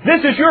there?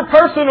 This is your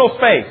personal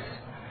space.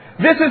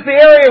 This is the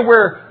area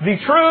where the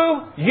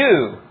true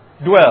you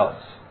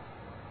dwells.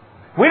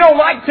 We don't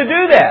like to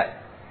do that.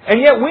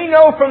 And yet we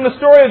know from the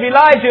story of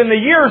Elijah and the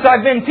years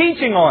I've been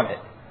teaching on it,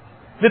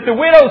 that the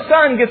widow's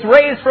son gets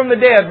raised from the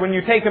dead when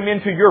you take him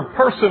into your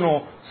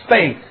personal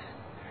space.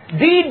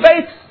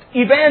 Deed-based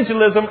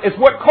evangelism is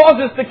what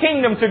causes the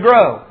kingdom to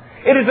grow.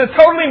 It is a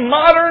totally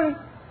modern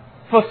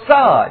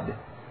facade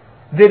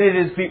that it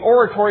is the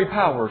oratory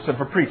powers of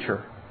a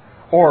preacher,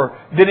 or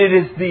that it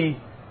is the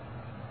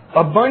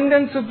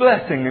abundance of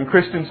blessing in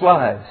Christians'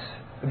 lives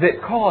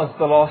that cause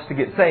the lost to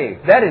get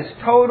saved. That is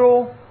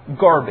total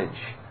garbage.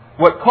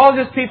 What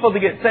causes people to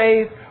get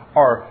saved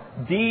are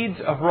deeds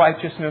of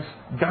righteousness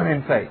done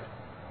in faith.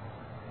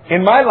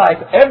 In my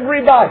life,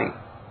 everybody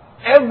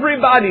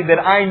that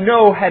I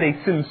know had a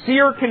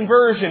sincere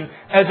conversion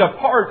as a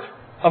part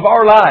of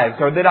our lives,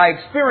 or that I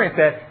experienced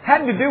that,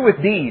 had to do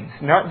with deeds,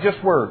 not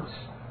just words.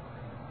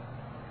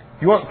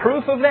 You want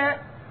proof of that?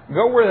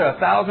 Go where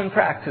 1,000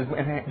 tracts has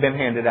been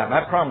handed out. And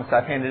I promise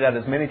I've handed out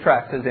as many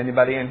tracts as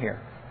anybody in here.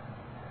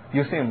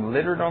 You'll see them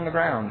littered on the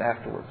ground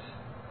afterwards.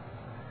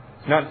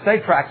 It's not to say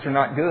tracts are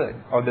not good,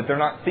 or that they're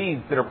not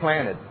seeds that are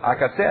planted. Like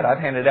I said, I've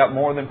handed out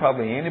more than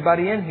probably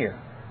anybody in here.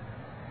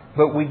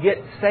 But we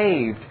get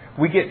saved,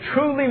 we get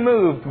truly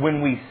moved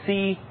when we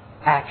see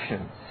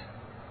actions.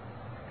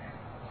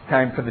 It's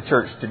time for the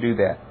church to do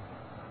that.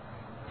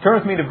 Turn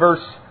with me to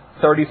verse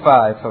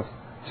 35 of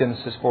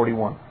Genesis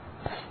 41.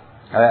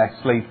 I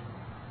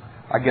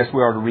guess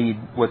we ought to read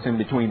what's in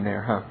between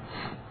there, huh?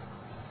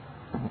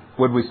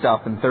 Would we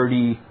stop in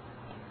 30?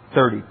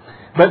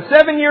 But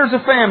 7 years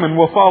of famine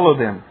will follow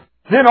them.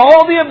 Then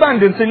all the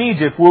abundance in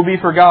Egypt will be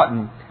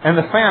forgotten, and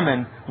the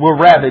famine will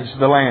ravage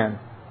the land.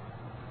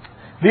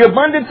 The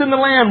abundance in the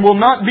land will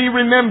not be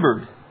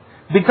remembered,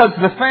 because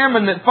the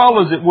famine that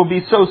follows it will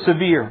be so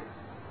severe.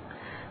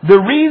 The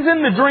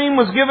reason the dream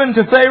was given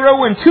to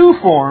Pharaoh in two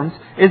forms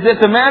is that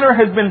the matter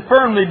has been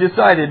firmly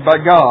decided by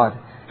God,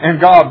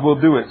 and God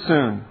will do it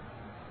soon.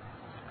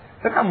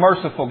 Look how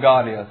merciful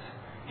God is.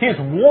 He is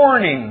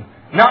warning,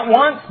 not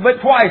once,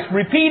 but twice,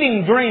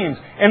 repeating dreams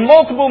and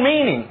multiple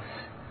meanings,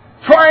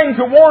 trying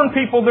to warn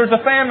people there's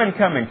a famine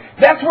coming.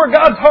 That's where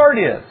God's heart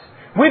is.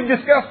 We've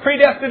discussed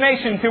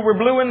predestination till we're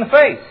blue in the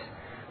face.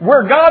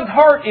 Where God's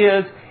heart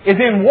is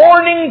in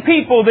warning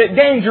people that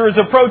danger is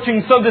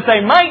approaching so that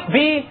they might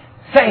be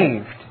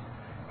saved.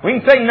 We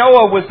can say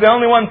Noah was the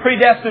only one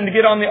predestined to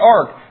get on the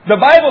ark. The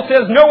Bible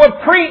says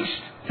Noah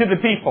preached to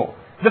the people.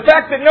 The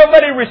fact that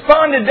nobody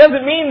responded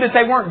doesn't mean that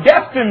they weren't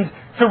destined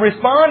to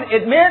respond.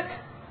 It meant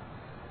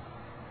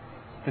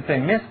that they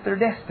missed their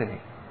destiny.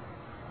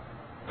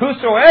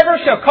 Whosoever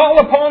shall call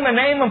upon the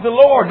name of the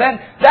Lord.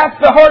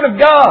 That's the heart of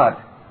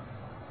God.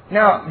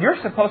 Now,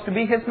 you're supposed to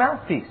be His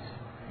mouthpiece.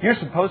 You're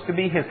supposed to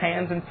be His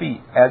hands and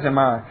feet, as am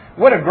I.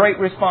 What a great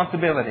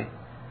responsibility.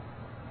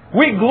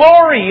 We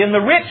glory in the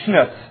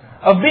richness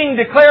of being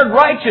declared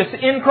righteous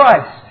in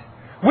Christ.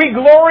 We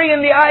glory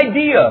in the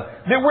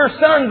idea that we're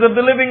sons of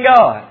the living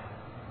God.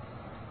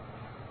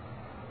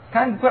 It's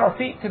time to put our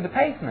feet to the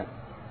pavement.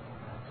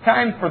 It's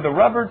time for the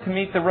rubber to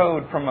meet the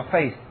road from a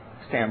faith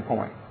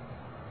standpoint.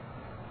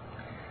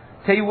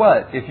 Tell you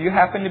what, if you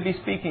happen to be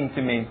speaking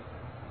to me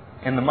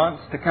in the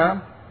months to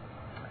come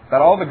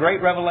about all the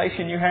great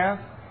revelation you have,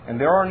 and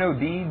there are no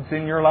deeds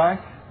in your life,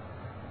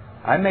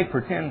 I may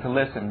pretend to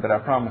listen, but I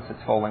promise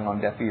it's falling on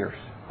deaf ears.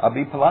 I'll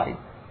be polite,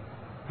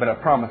 but I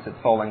promise it's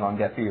falling on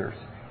deaf ears.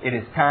 It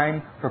is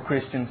time for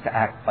Christians to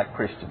act like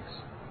Christians.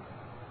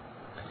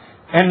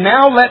 And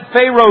now let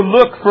Pharaoh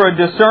look for a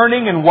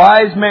discerning and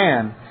wise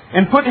man,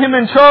 and put him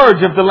in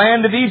charge of the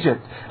land of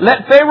Egypt.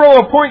 Let Pharaoh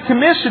appoint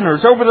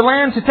commissioners over the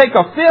land to take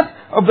a fifth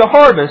of the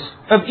harvest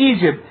of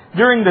Egypt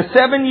during the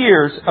 7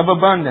 years of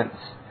abundance.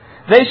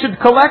 They should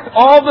collect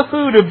all the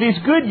food of these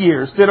good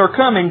years that are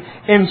coming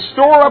and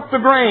store up the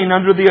grain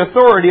under the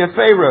authority of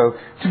Pharaoh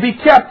to be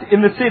kept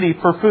in the city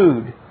for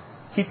food.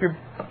 Keep your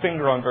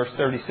finger on verse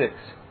 36.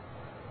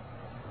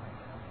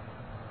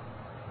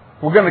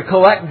 We're going to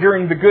collect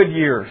during the good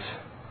years.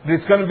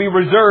 It's going to be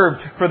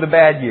reserved for the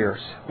bad years.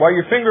 While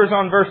your finger's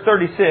on verse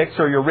 36,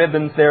 or your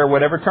ribbons there,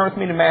 whatever, turn with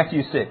me to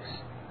Matthew 6.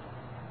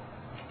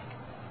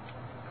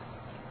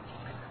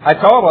 I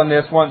taught on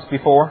this once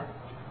before,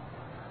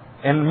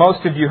 and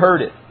most of you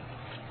heard it.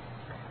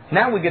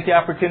 Now we get the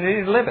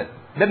opportunity to live it.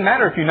 Doesn't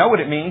matter if you know what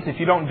it means if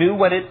you don't do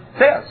what it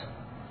says.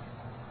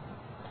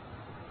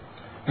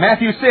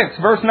 Matthew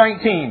 6, verse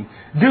 19.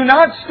 Do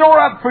not store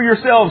up for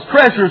yourselves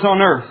treasures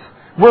on earth,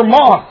 where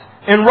moth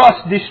and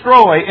rust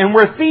destroy, and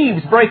where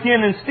thieves break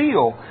in and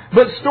steal.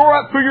 But store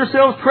up for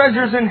yourselves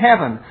treasures in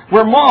heaven,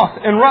 where moth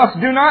and rust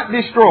do not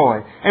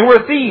destroy, and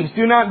where thieves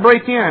do not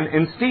break in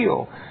and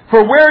steal.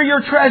 For where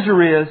your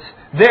treasure is,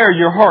 there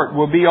your heart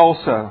will be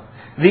also.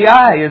 The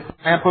eye is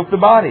the lamp of the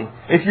body.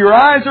 If your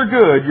eyes are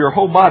good, your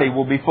whole body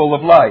will be full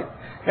of light.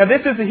 Now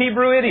this is a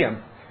Hebrew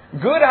idiom.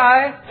 Good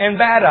eye and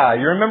bad eye.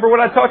 You remember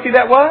what I taught you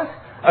that was?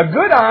 A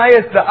good eye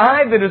is the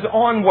eye that is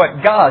on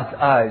what God's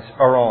eyes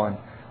are on.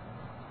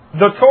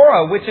 The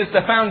Torah, which is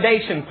the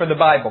foundation for the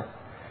Bible.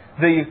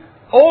 The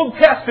Old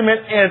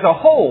Testament as a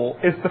whole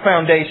is the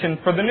foundation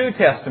for the New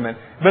Testament.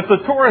 But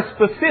the Torah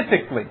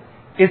specifically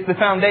is the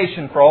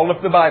foundation for all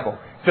of the Bible.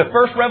 The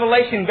first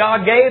revelation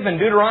God gave in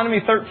Deuteronomy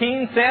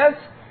 13 says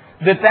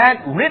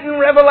that written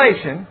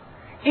revelation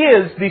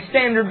is the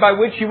standard by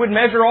which you would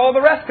measure all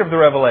the rest of the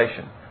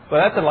revelation.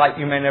 Well, that's a light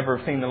you may never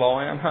have seen the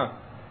law in, huh?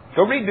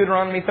 Go read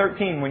Deuteronomy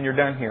 13 when you're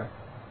done here.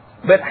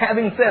 But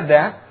having said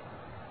that,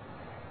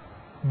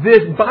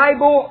 this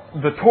Bible,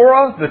 the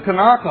Torah, the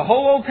Tanakh, the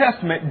whole Old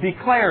Testament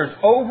declares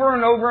over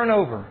and over and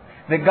over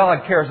that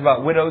God cares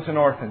about widows and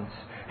orphans,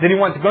 that He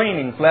wants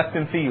gleanings left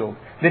in field,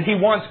 that He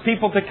wants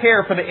people to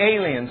care for the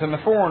aliens and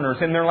the foreigners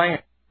in their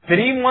land, that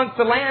He wants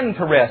the land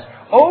to rest.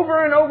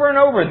 Over and over and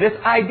over, this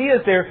idea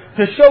is there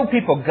to show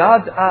people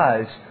God's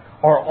eyes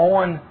are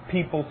on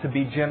people to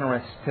be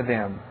generous to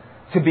them,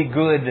 to be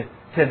good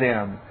to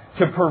them,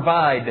 to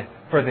provide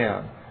for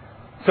them.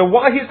 So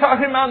while He's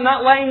talking about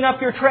not laying up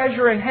your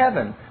treasure in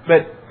heaven,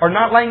 or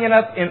not laying it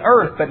up in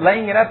earth, but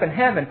laying it up in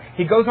heaven,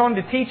 He goes on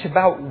to teach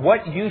about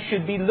what you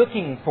should be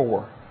looking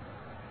for.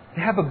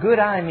 To have a good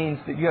eye means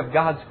that you have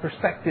God's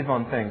perspective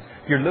on things.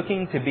 You're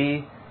looking to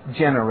be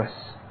generous.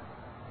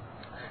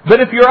 But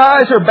if your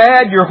eyes are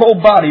bad, your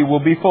whole body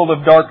will be full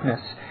of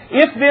darkness.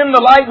 If then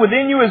the light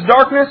within you is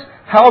darkness,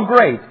 how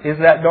great is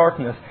that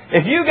darkness?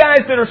 If you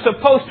guys that are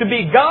supposed to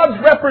be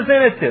God's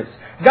representatives,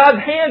 God's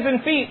hands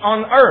and feet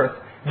on earth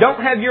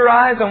don't have your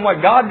eyes on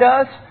what God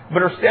does,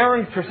 but are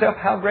staring at yourself,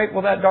 how great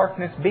will that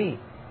darkness be?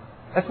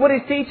 That's what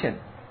He's teaching.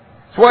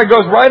 That's why He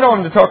goes right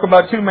on to talk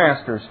about two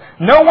masters.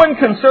 No one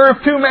can serve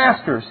two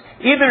masters.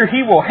 Either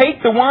he will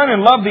hate the one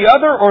and love the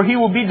other, or he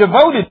will be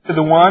devoted to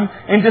the one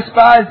and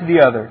despise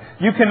the other.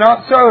 You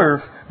cannot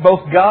serve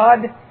both God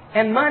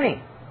and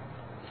money.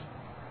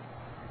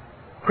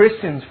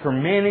 Christians for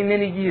many,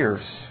 many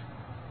years,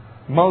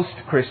 most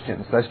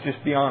Christians, let's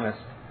just be honest,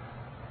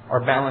 are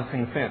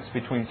balancing the fence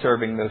between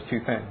serving those two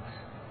things.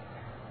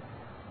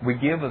 We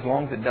give as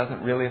long as it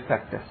doesn't really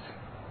affect us.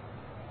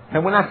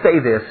 Now when I say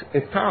this,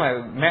 it's kind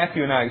of,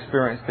 Matthew and I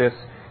experienced this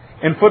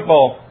in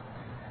football.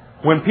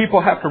 When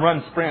people have to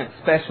run sprints,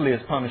 especially as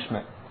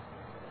punishment,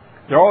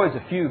 there are always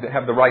a few that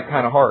have the right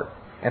kind of heart.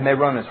 And they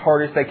run as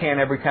hard as they can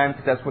every time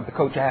because that's what the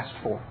coach asked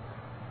for.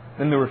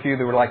 Then there were a few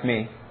that were like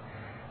me,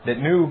 that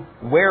knew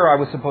where I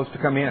was supposed to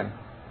come in.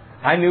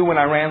 I knew when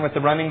I ran with the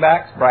running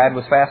backs, Brad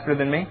was faster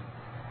than me,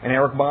 and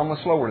Eric Baum was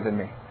slower than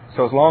me.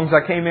 So as long as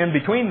I came in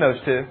between those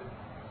two,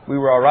 we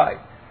were all right.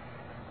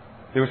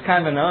 There was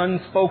kind of an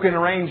unspoken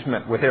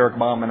arrangement with Eric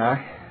Baum and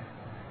I.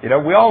 You know,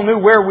 we all knew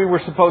where we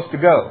were supposed to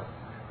go.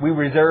 We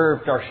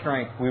reserved our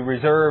strength. We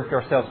reserved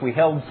ourselves. We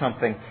held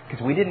something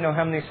because we didn't know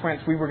how many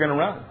sprints we were going to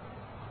run.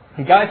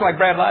 And guys like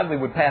Brad Lively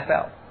would pass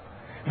out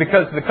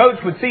because the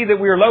coach would see that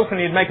we were loafing.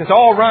 He'd make us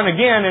all run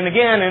again and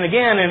again and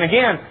again and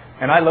again.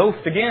 And I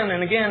loafed again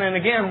and again and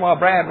again while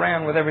Brad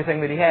ran with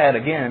everything that he had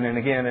again and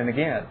again and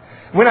again.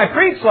 When I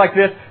preach like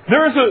this,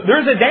 there's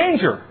a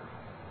danger.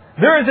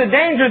 There is a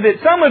danger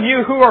that some of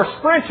you who are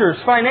sprinters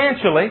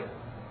financially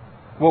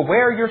will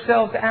wear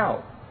yourselves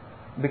out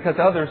because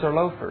others are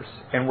loafers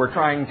and we're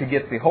trying to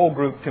get the whole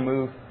group to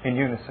move in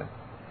unison.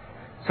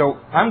 So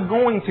I'm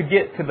going to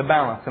get to the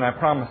balance, and I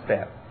promise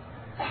that.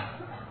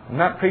 I'm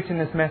not preaching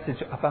this message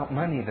about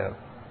money, though.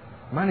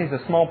 Money's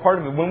a small part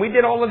of it. When we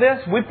did all of this,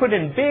 we put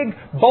in big,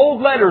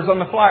 bold letters on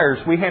the flyers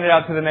we handed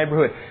out to the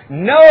neighborhood.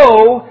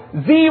 No,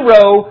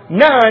 zero,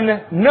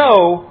 none,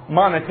 no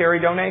monetary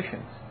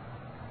donations.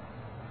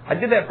 I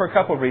did that for a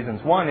couple of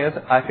reasons. One is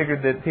I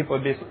figured that people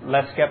would be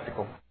less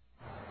skeptical.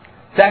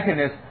 Second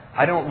is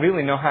I don't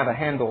really know how to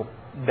handle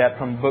that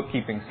from a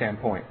bookkeeping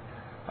standpoint.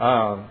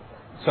 I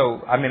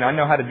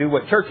know how to do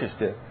what churches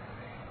do.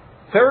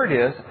 Third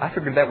is I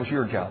figured that was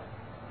your job.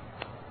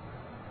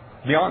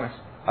 Be honest.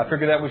 I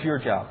figured that was your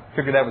job. I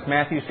figured that was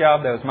Matthew's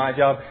job. That was my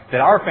job.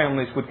 That our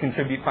families would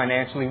contribute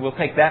financially. We'll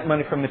take that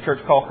money from the church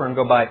coffer and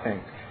go buy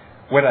things.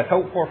 What I'd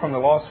hoped for from the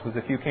lost was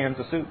a few cans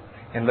of soup.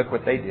 And look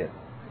what they did.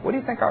 What do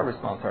you think our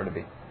response ought to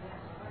be?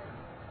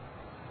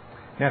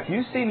 Now, if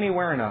you see me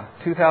wearing a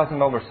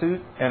 $2,000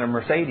 suit and a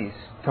Mercedes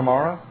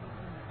tomorrow,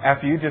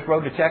 after you just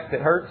wrote a check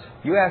that hurts,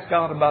 you ask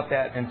God about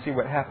that and see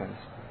what happens.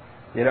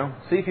 You know,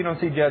 see if you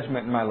don't see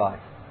judgment in my life.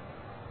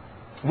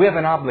 We have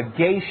an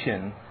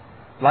obligation,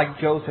 like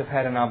Joseph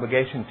had an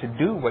obligation, to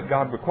do what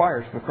God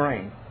requires with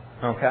grain.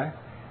 Okay?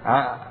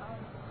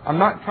 I'm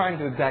not trying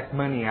to exact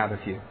money out of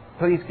you.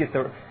 Please get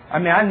the...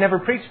 I never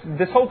preached...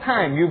 This whole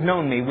time you've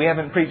known me, we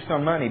haven't preached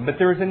on money, but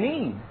there is a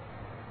need.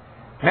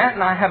 Matt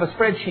and I have a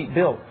spreadsheet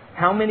built.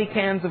 How many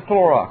cans of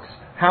Clorox?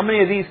 How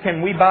many of these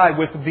can we buy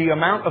with the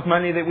amount of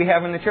money that we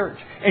have in the church?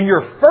 And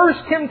your first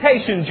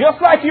temptation,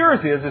 just like yours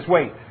is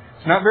wait.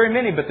 It's not very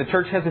many, but the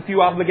church has a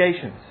few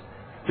obligations.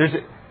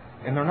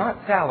 And they're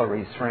not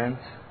salaries, friends.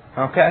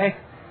 Okay?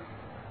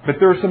 But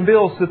there are some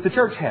bills that the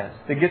church has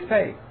that gets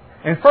paid.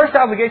 And first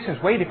obligation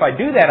is, wait, if I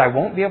do that, I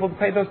won't be able to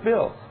pay those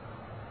bills.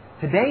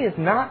 Today is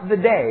not the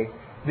day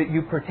that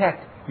you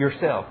protect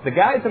yourself. The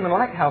guys in the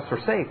lighthouse are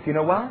safe. You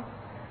know why?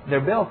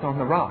 They're built on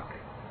the rock.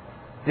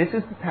 This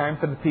is the time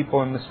for the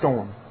people in the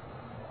storm.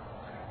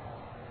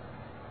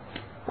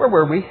 Where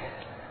were we?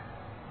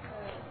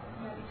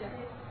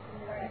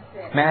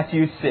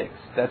 Matthew 6.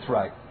 That's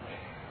right.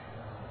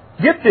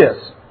 Get this.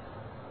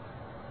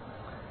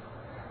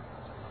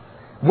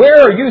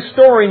 Where are you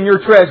storing your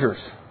treasures?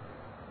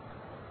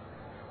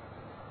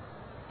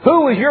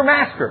 Who is your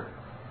master?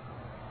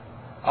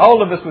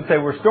 All of us would say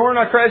we're storing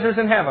our treasures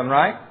in heaven,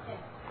 right?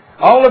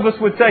 All of us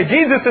would say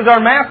Jesus is our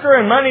master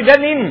and money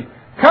doesn't even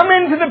come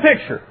into the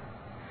picture.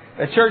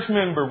 A church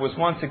member was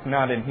once,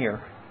 not in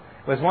here,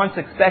 was once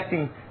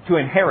expecting to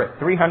inherit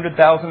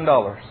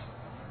 $300,000.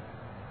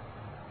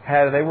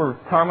 They were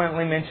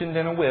prominently mentioned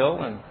in a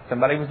will and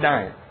somebody was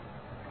dying.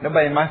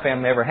 Nobody in my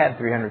family ever had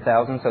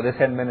 $300,000, so this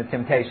hadn't been a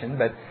temptation.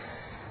 But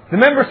the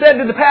member said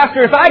to the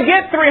pastor, if I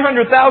get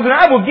 $300,000,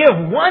 I will give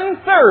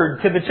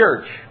 1/3 to the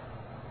church.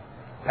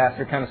 The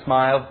pastor kind of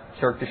smiled,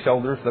 jerked his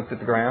shoulders, looked at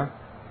the ground.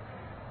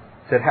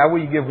 Said, how will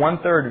you give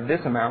 1/3 of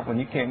this amount when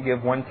you can't give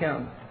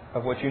 1/10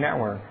 of what you now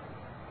earn?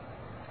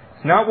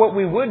 It's not what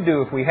we would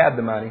do if we had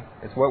the money.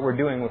 It's what we're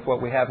doing with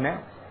what we have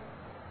now.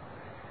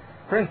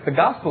 Friends, the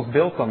gospel's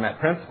built on that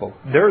principle.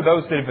 There are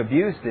those that have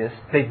abused this.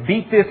 They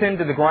beat this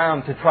into the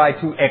ground to try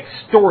to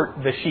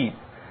extort the sheep.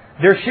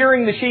 They're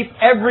shearing the sheep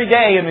every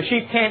day and the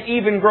sheep can't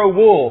even grow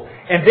wool.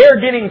 And they're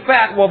getting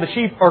fat while the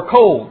sheep are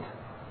cold.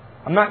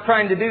 I'm not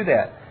trying to do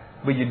that.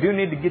 But you do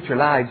need to get your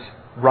lives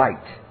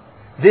right.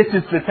 This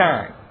is the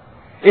time.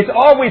 It's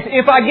always,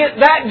 if I get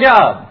that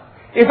job,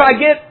 if I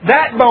get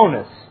that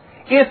bonus,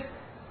 if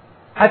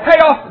I pay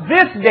off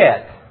this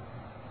debt,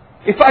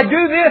 if I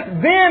do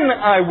this, then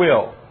I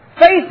will.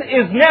 Faith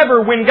is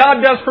never, when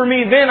God does for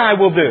me, then I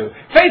will do.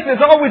 Faith is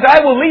always,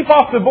 I will leap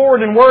off the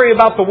board and worry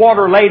about the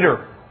water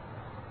later.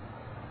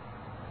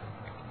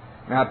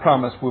 Now, I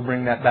promise we'll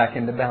bring that back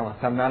into balance.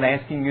 I'm not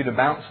asking you to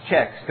bounce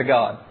checks to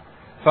God.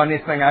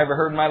 Funniest thing I ever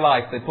heard in my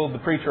life, they pulled the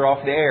preacher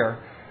off the air,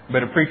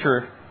 but a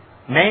preacher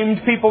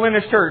named people in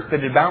his church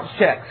that had bounced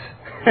checks.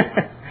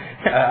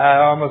 I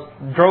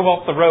almost drove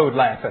off the road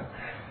laughing.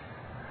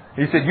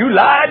 He said, "You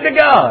lied to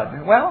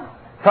God." Well,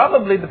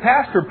 probably the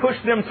pastor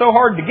pushed them so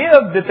hard to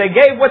give that they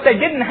gave what they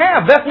didn't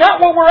have. That's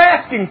not what we're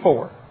asking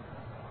for.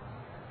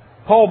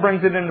 Paul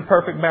brings it into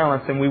perfect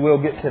balance, and we will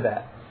get to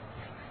that.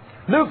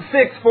 Luke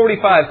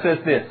 6:45 says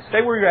this.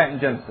 Stay where you're at in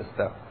Genesis,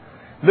 though.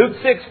 Luke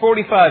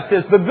 6:45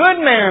 says, "The good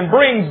man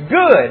brings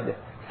good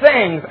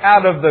things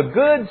out of the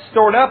good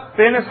stored up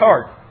in his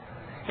heart.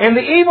 And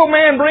the evil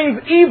man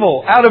brings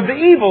evil out of the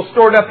evil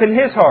stored up in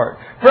his heart.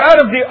 For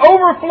out of the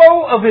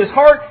overflow of his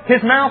heart,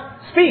 his mouth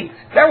speaks."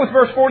 That was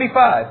verse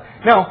 45.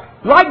 Now,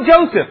 like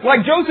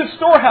Joseph's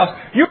storehouse,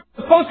 you're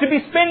supposed to be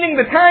spending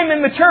the time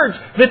in the church,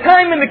 the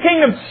time in the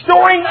kingdom,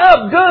 storing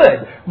up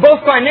good,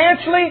 both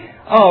financially,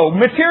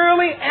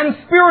 materially, and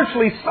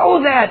spiritually,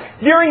 so that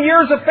during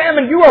years of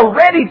famine you are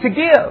ready to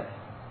give.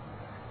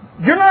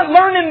 You're not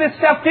learning this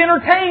stuff to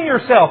entertain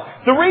yourself.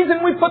 The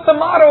reason we put the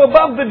motto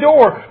above the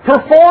door,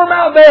 perform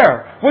out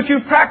there what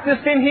you've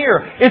practiced in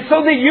here, is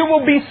so that you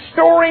will be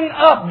storing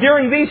up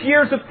during these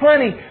years of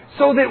plenty,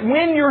 so that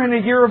when you're in a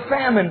year of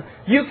famine,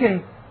 you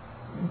can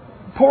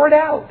pour it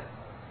out.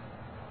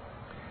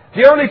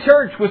 The early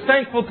church was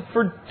thankful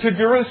to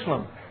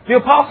Jerusalem. The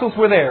apostles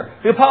were there.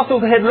 The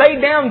apostles had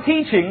laid down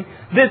teaching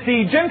that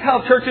the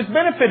Gentile churches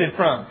benefited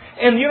from.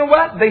 And you know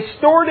what? They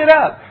stored it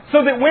up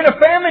so that when a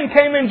famine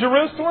came in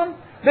Jerusalem,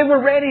 they were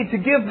ready to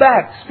give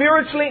back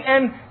spiritually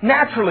and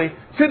naturally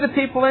to the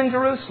people in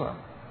Jerusalem.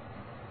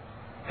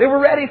 They were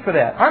ready for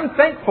that. I'm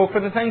thankful for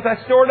the things I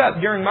stored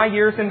up during my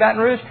years in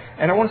Baton Rouge.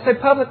 And I want to say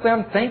publicly,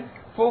 I'm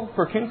thankful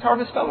for King's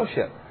Harvest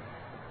Fellowship.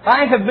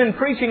 I have been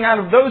preaching out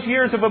of those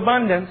years of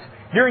abundance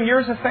during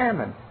years of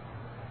famine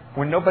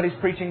when nobody's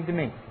preaching to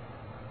me.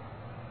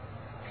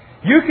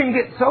 You can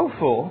get so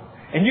full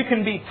and you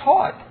can be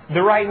taught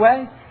the right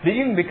way that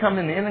you can become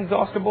an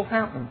inexhaustible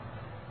fountain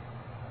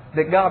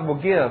that God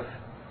will give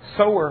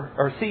sower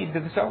or seed to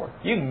the sower.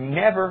 You can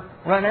never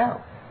run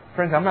out.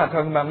 Friends, I'm not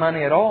talking about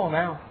money at all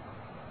now.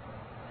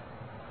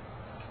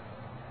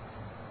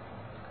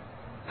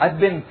 I've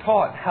been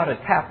taught how to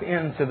tap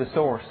into the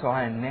source so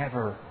I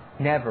never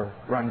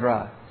run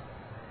dry.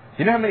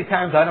 You know how many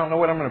times I don't know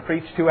what I'm going to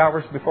preach 2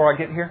 hours before I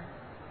get here?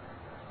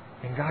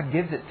 And God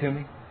gives it to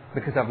me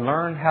because I've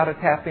learned how to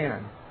tap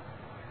in.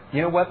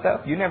 You know what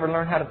though? You never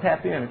learn how to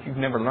tap in if you've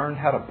never learned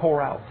how to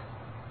pour out.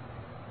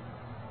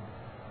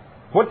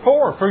 What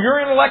for? For your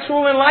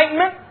intellectual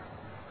enlightenment?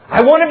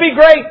 I want to be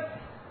great.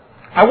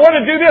 I want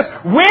to do this.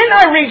 When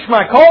I reach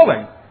my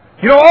calling,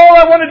 all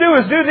I want to do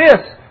is do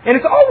this. And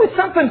it's always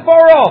something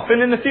far off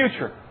and in the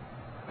future.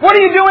 What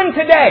are you doing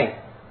today?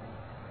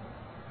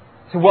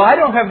 So, well, I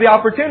don't have the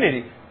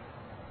opportunity.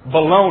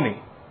 Baloney.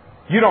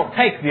 You don't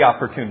take the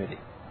opportunity.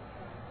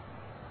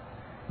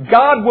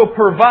 God will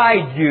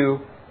provide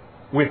you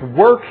with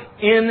work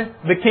in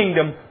the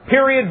kingdom.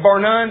 Period, bar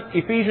none.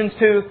 Ephesians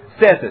 2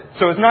 says it.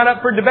 So it's not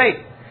up for debate.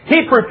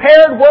 He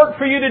prepared work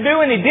for you to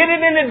do, and He did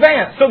it in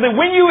advance, so that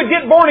when you would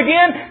get born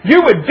again,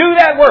 you would do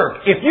that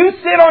work. If you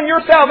sit on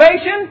your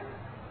salvation,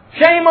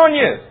 shame on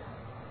you.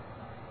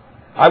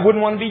 I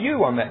wouldn't want to be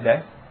you on that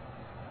day.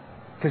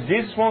 Because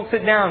Jesus won't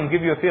sit down and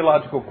give you a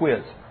theological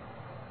quiz.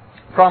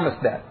 Promise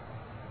that.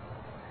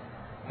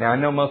 Now, I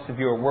know most of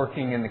you are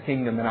working in the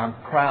kingdom, and I'm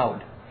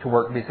proud to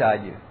work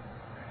beside you.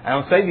 I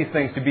don't say these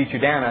things to beat you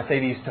down. I say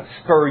these to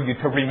spur you,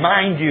 to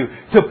remind you,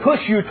 to push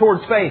you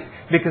towards faith,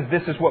 because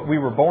this is what we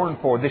were born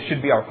for. This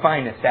should be our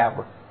finest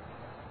hour.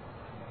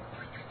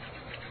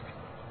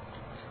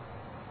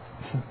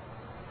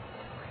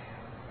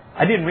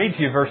 I didn't read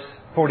to you verse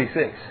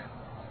 46.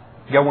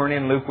 Y'all weren't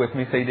in Luke with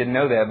me, so you didn't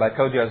know that. But I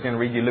told you I was going to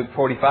read you Luke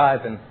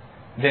 45 and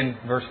then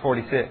verse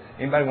 46.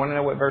 Anybody want to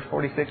know what verse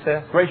 46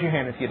 says? Raise your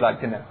hand if you'd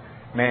like to know.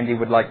 Mandy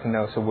would like to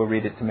know, so we'll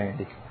read it to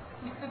Mandy.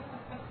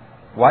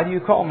 Why do you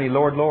call me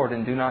Lord, Lord,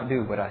 and do not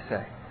do what I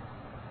say?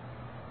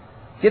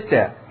 Get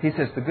that. He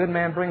says, the good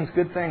man brings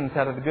good things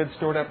out of the good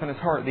stored up in his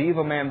heart. The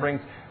evil man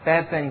brings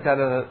bad things out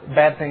of the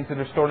bad things that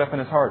are stored up in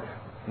his heart.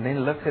 And then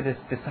he looks at his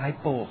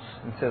disciples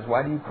and says,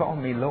 why do you call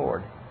me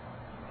Lord,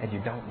 and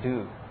you don't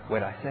do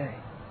what I say?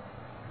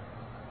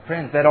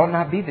 Friends, that ought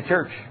not be the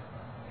church.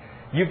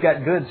 You've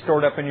got good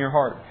stored up in your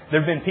heart. There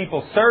have been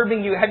people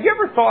serving you. Have you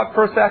ever thought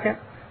for a second,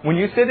 when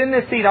you sit in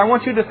this seat, I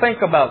want you to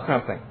think about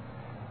something.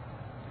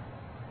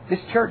 This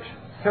church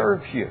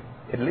serves you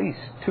at least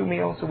 2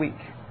 meals a week.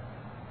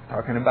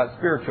 Talking about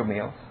spiritual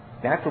meals.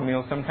 Natural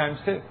meals sometimes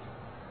too.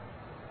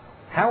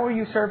 How are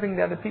you serving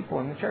the other people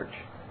in the church?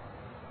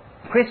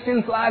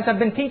 Christians' lives, I've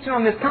been teaching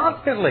on this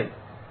constantly.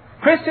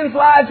 Christians'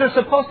 lives are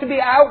supposed to be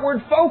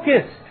outward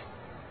focused.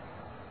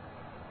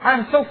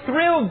 I'm so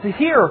thrilled to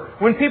hear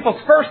when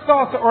people's first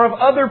thoughts are of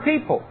other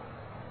people.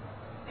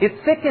 It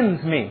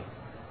sickens me.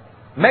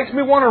 Makes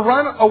me want to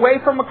run away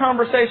from a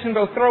conversation and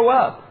go throw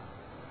up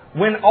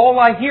when all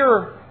I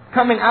hear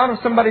coming out of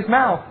somebody's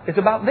mouth is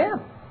about them.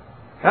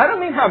 And I don't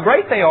mean how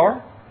great they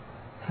are.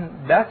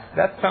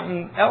 That's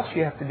something else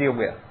you have to deal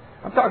with.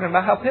 I'm talking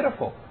about how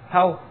pitiful,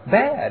 how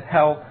bad,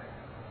 how...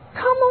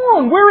 Come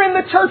on, we're in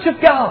the church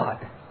of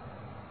God.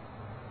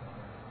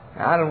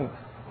 I don't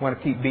want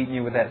to keep beating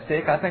you with that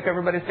stick. I think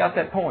everybody's got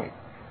that point.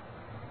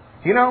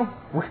 You know,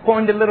 we're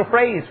coined a little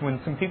phrase when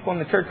some people in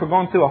the church were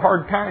going through a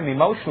hard time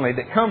emotionally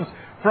that comes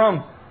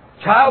from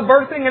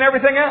childbirthing and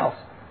everything else.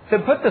 So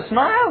put the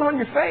smile on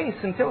your face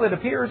until it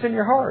appears in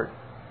your heart.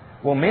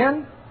 Well,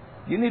 men,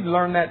 you need to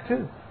learn that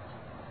too.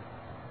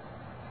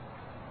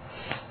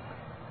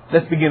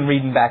 Let's begin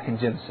reading back in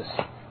Genesis.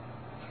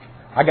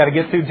 I got to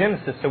get through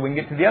Genesis so we can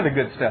get to the other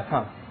good stuff,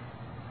 huh?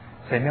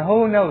 Say,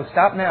 no,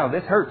 stop now.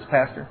 This hurts,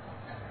 Pastor.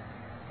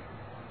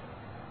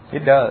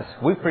 It does.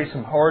 We've preached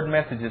some hard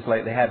messages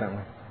lately, haven't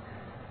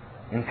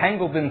we?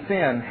 Entangled in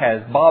sin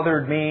has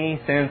bothered me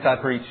since I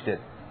preached it.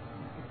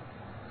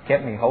 It's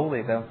kept me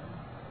holy, though.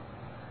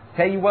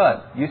 Tell you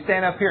what, you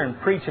stand up here and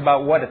preach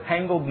about what a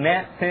tangled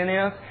net sin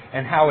is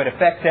and how it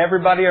affects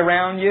everybody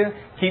around you,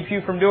 keeps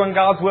you from doing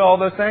God's will, all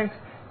those things.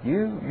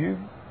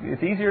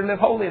 It's easier to live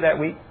holy that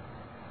week.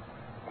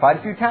 Quite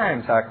a few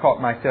times I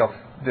caught myself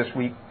this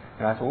week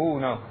and I said, oh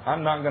no,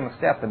 I'm not going to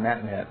step in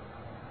that net.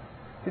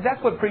 See,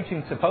 that's what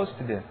preaching's supposed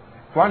to do.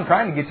 That's why I'm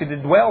trying to get you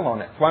to dwell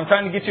on it. That's why I'm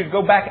trying to get you to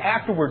go back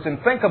afterwards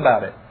and think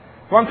about it.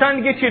 That's why I'm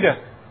trying to get you to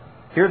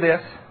hear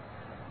this,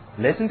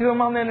 listen to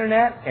them on the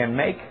internet, and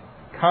make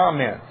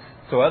comments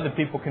so other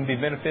people can be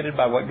benefited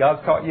by what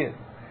God's taught you.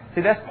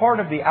 See, that's part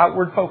of the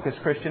outward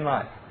focused Christian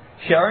life.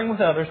 Sharing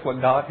with others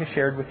what God has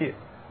shared with you.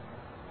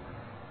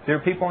 There are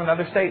people in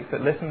other states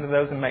that listen to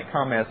those and make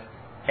comments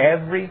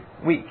every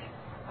week.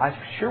 I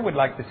sure would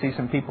like to see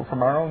some people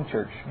from our own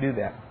church do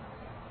that.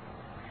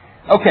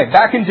 Okay,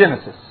 back in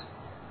Genesis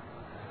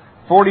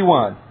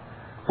 41.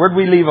 Where'd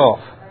we leave off?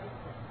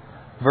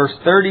 Verse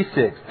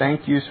 36.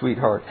 Thank you,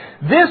 sweetheart.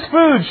 This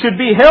food should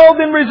be held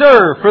in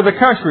reserve for the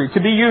country to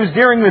be used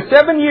during the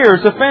 7 years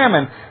of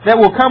famine that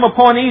will come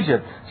upon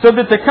Egypt, so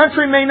that the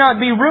country may not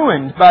be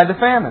ruined by the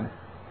famine.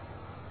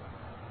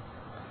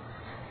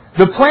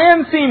 The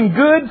plan seemed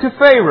good to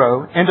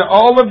Pharaoh and to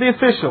all of the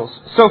officials.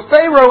 So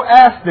Pharaoh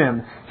asked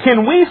them,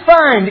 "Can we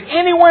find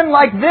anyone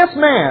like this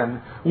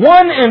man,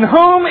 one in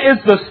whom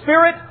is the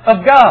Spirit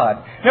of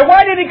God?" Now,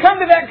 why did he come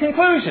to that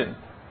conclusion?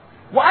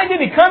 Why did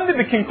he come to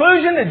the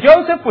conclusion that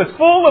Joseph was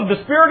full of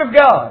the Spirit of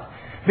God?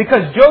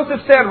 Because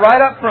Joseph said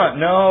right up front,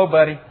 "No,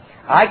 buddy,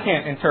 I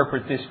can't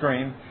interpret this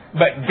dream,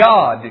 but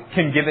God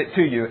can give it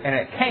to you." And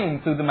it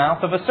came through the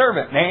mouth of a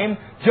servant named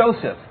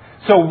Joseph.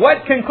 So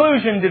what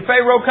conclusion did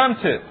Pharaoh come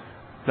to?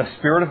 The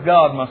Spirit of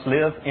God must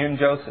live in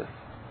Joseph.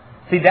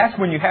 See, that's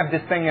when you have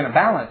this thing in a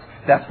balance.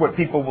 That's what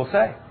people will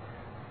say.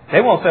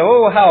 They won't say,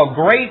 "Oh, how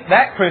great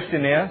that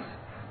Christian is."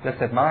 They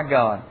said, "My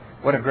God,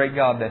 what a great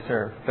God they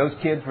serve." Those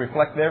kids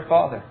reflect their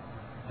Father.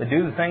 They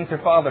do the things their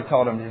Father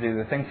taught them to do,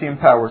 the things He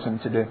empowers them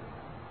to do.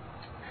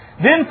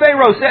 Then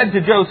Pharaoh said to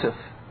Joseph,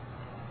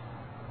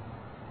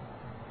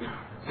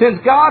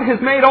 "Since God has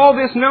made all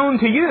this known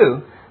to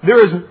you,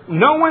 there is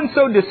no one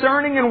so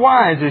discerning and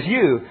wise as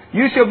you.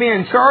 You shall be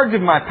in charge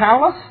of my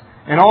palace,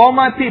 and all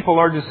my people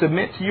are to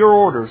submit to your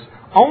orders.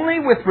 Only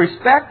with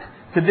respect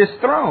to this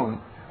throne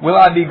will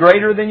I be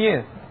greater than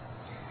you."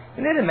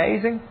 Isn't it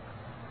amazing?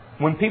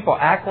 When people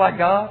act like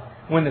God,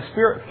 when the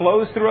Spirit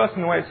flows through us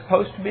in the way it's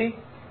supposed to be,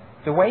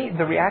 the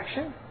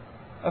reaction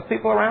of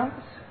people around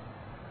us.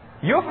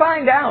 You'll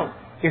find out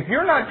if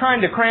you're not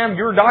trying to cram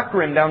your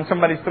doctrine down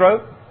somebody's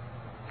throat,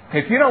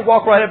 if you don't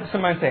walk right up to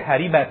somebody and say, "How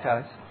do you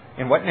baptize?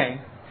 In what name?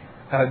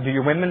 Do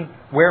your women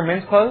wear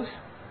men's clothes?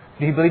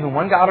 Do you believe in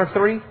one God or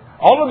three?"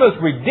 All of those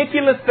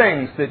ridiculous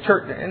things that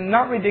church, and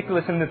not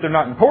ridiculous in that they're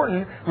not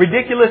important,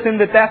 ridiculous in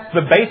that that's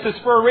the basis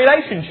for a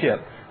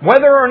relationship.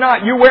 Whether or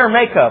not you wear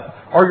makeup,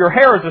 or your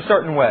hair is a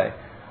certain way,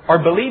 or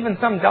believe in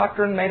some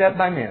doctrine made up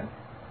by men,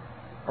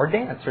 or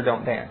dance or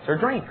don't dance, or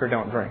drink or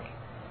don't drink.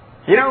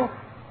 You know,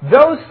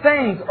 those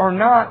things are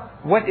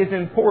not what is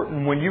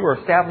important when you are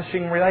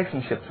establishing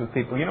relationships with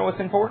people. You know what's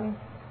important?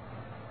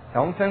 The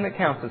only thing that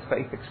counts is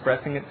faith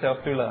expressing itself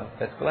through love.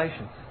 That's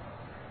Galatians.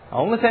 The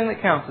only thing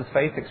that counts is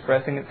faith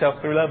expressing itself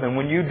through love. And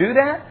when you do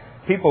that,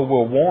 people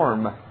will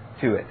warm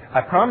to it.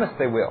 I promise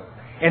they will.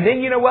 And then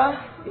you know what?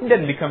 It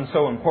doesn't become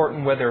so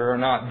important whether or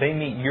not they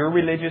meet your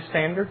religious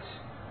standards,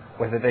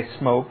 whether they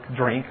smoke,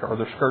 drink, or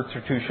their skirts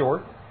are too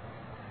short.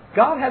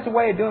 God has a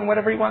way of doing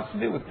whatever He wants to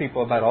do with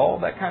people about all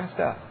that kind of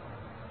stuff.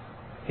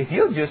 If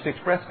you'll just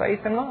express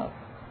faith and love.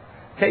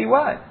 Tell you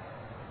what,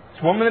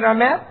 this woman that I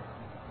met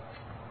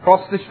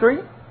across the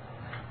street,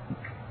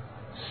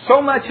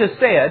 so much is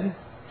said.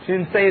 She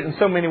didn't say it in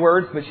so many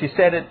words, but she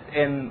said it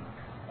in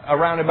a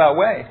roundabout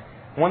way.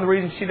 One of the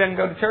reasons she doesn't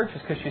go to church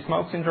is because she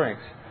smokes and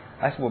drinks.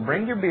 I said, "Well,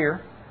 bring your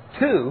beer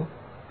to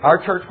our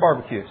church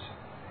barbecues.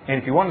 And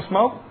if you want to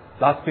smoke,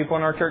 lots of people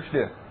in our church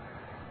do.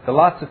 So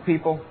lots of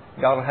people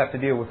God will have to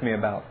deal with me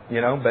about,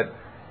 but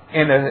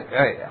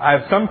I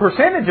have some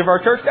percentage of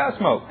our church does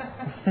smoke.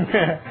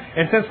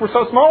 And since we're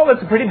so small,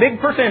 that's a pretty big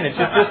percentage.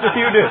 It's just a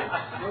few do.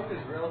 Smoke is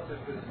relative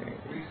because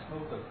we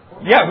smoke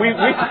a... Yeah,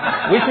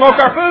 we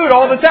smoke our food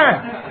all the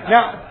time.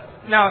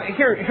 Now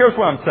here's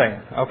what I'm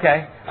saying,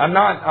 okay? I'm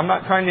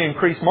not trying to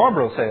increase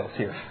Marlboro sales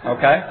here,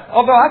 okay?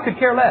 Although I could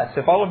care less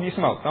if all of you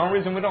smoke. The only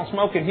reason we don't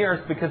smoke in here is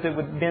because it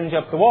would dinge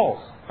up the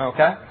walls,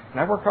 okay? And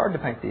I worked hard to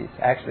paint these.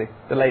 Actually,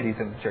 the ladies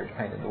in the church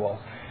painted the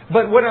walls.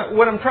 But what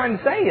I'm trying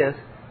to say is,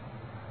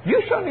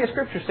 you show me a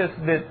scripture says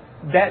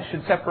that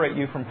should separate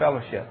you from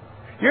fellowship.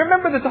 You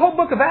remember that the whole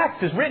book of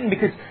Acts is written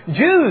because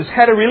Jews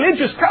had a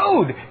religious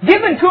code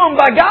given to them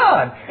by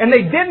God. And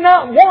they did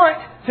not want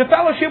to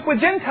fellowship with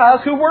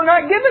Gentiles who were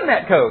not given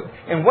that code.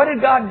 And what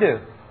did God do?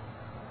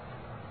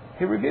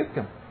 He rebuked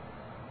them.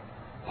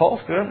 Paul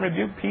stood up and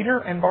rebuked Peter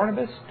and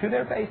Barnabas to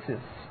their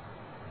faces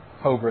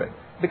over it.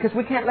 Because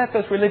we can't let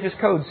those religious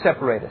codes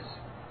separate us.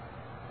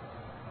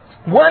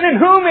 One in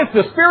whom is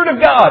the Spirit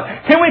of God.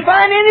 Can we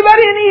find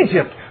anybody in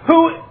Egypt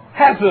who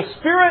has the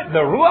Spirit, the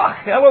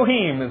Ruach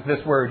Elohim is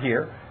this word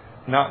here,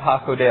 not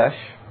HaKodesh.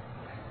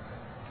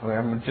 Well,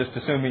 I'm just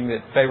assuming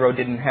that Pharaoh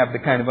didn't have the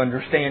kind of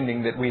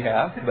understanding that we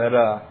have. But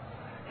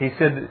he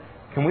said,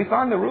 can we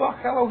find the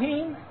Ruach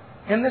Elohim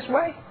in this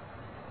way?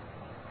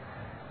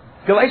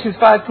 Galatians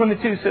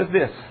 5:22 says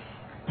this,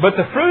 but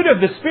the fruit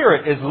of the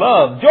Spirit is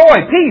love,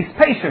 joy, peace,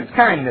 patience,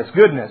 kindness,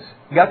 goodness.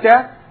 You got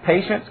that?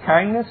 Patience,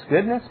 kindness,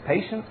 goodness.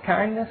 Patience,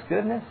 kindness,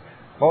 goodness.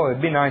 Boy,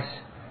 it'd be nice.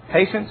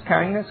 Patience,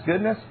 kindness,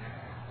 goodness.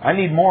 I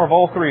need more of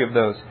all three of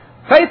those.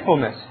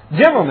 Faithfulness,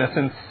 gentleness,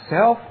 and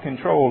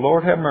self-control.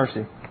 Lord have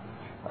mercy.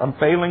 I'm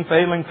failing.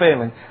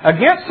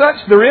 Against such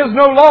there is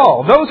no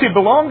law. Those who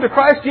belong to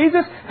Christ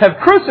Jesus have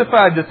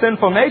crucified the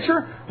sinful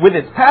nature with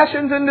its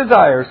passions and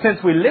desires. Since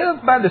we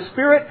live by the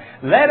Spirit,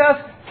 let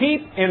us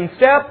keep in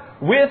step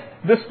with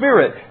the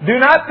Spirit. Do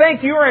not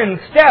think you are in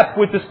step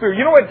with the Spirit.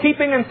 You know what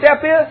keeping in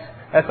step is?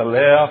 That's a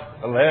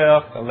left,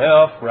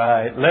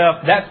 right,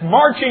 left. That's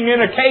marching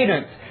in a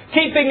cadence.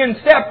 Keeping in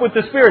step with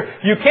the Spirit.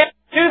 You can't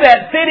do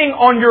that sitting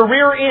on your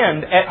rear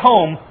end at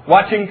home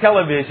watching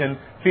television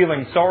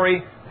feeling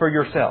sorry for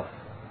yourself.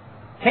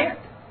 Can't.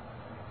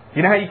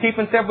 You know how you keep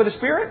in step with the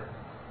Spirit?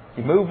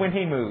 You move when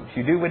He moves.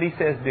 You do what He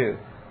says do.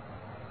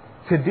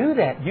 To do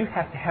that, you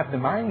have to have the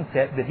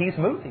mindset that He's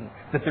moving.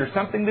 That there's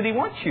something that He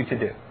wants you to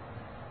do.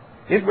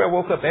 Israel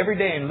woke up every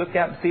day and looked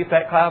out to see if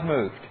that cloud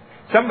moved.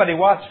 Somebody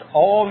watched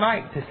all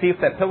night to see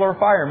if that pillar of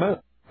fire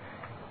moved.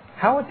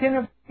 How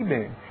attentive have you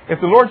been? If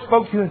the Lord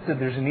spoke to you and said,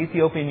 there's an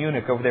Ethiopian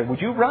eunuch over there,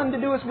 would you run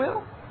to do His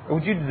will? Or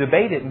would you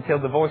debate it until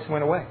the voice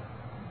went away?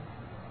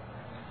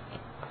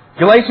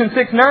 Galatians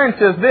 6:9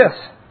 says this,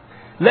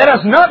 let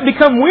us not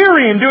become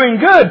weary in doing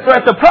good, for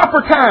at the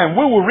proper time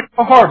we will reap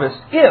a harvest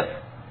if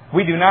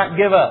we do not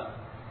give up.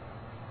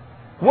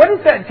 What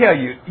does that tell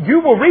you? You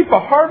will reap a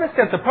harvest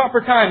at the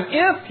proper time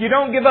if you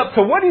don't give up.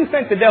 So what do you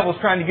think the devil's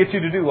trying to get you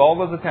to do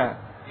all of the time?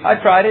 I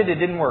tried it. It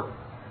didn't work.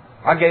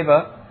 I gave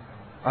up.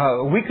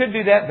 We could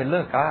do that, but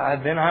look,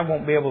 then I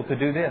won't be able to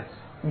do this.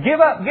 Give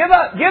up.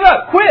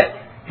 Quit.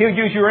 He'll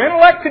use your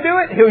intellect to do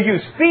it. He'll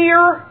use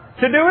fear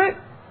to do it.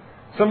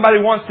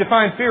 Somebody wants to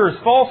find fear as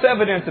false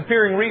evidence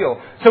appearing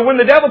real. So when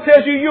the devil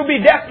tells you you'll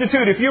be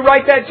destitute if you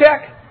write that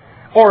check,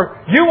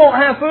 or you won't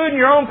have food in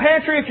your own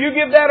pantry if you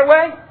give that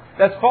away,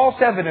 that's false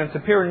evidence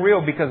appearing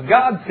real because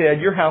God said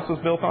your house was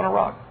built on a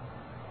rock.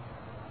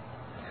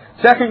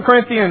 2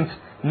 Corinthians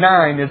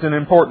 9 is an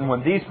important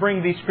one. These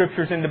bring these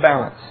scriptures into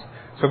balance.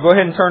 So go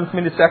ahead and turn with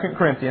me to 2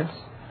 Corinthians.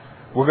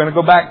 We're going to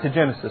go back to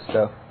Genesis,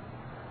 though.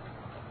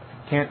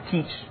 Can't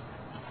teach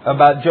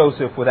about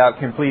Joseph without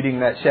completing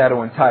that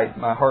shadow and type.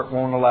 My heart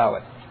won't allow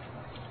it.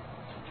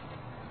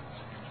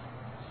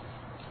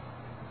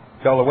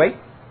 Y'all awake?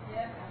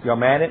 Yeah. Y'all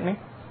mad at me?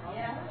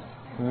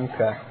 Yeah.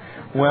 Okay.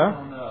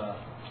 Well...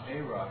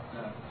 Iraq,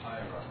 not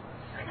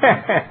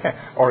Iraq.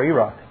 or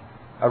Iraq.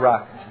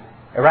 Iraq.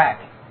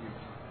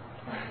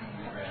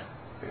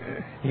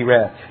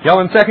 Iraq. Y'all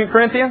in 2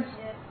 Corinthians?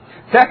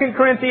 2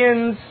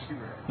 Corinthians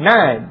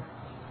 9.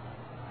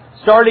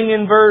 Starting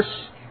in verse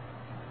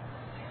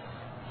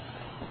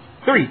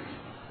 3.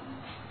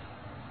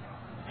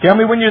 Tell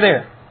me when you're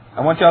there.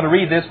 I want y'all to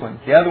read this one.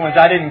 The other ones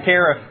I didn't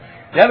care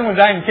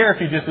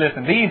if you just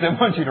listened. These I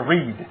want you to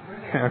read.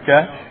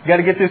 Okay? Got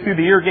to get this through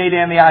the ear gate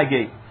and the eye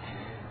gate.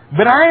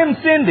 But I am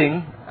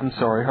sending... I'm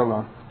sorry, hold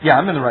on. Yeah,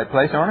 I'm in the right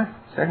place, aren't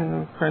I?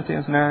 2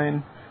 Corinthians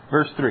 9,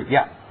 verse 3.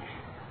 Yeah.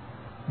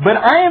 But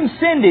I am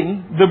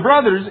sending the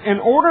brothers in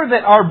order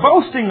that our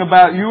boasting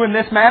about you in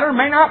this matter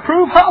may not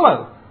prove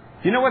hollow.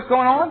 Do you know what's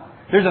going on?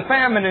 There's a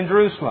famine in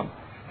Jerusalem.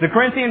 The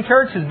Corinthian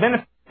church has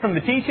benefited from the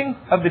teaching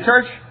of the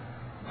church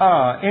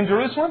in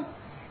Jerusalem.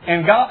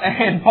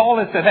 And Paul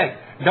has said, hey,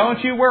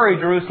 don't you worry,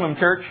 Jerusalem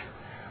church.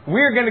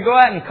 We're going to go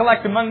out and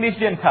collect among these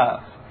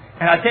Gentiles.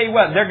 And I tell you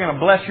what, they're going to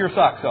bless your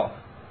socks off.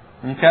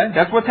 Okay?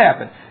 That's what's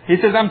happened. He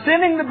says, I'm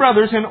sending the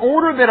brothers in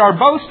order that our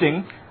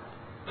boasting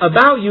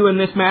about you in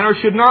this matter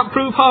should not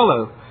prove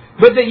hollow.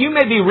 but that you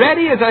may be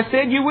ready as I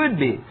said you would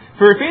be.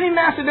 For if any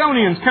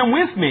Macedonians come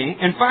with me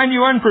and find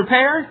you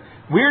unprepared,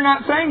 we are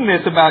not saying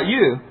this about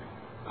you.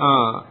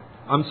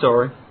 I'm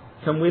sorry.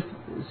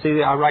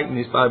 See, I write in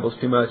these Bibles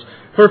too much.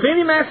 For if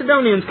any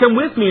Macedonians come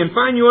with me and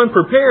find you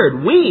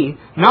unprepared, we,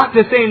 not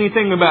to say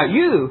anything about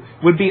you,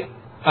 would be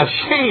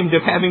ashamed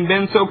of having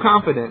been so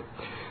confident.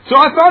 So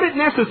I thought it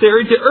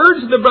necessary to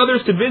urge the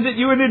brothers to visit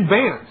you in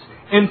advance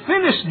and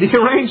finish the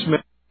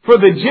arrangement for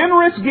the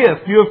generous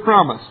gift you have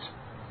promised.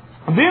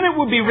 Then it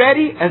will be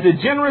ready as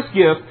a generous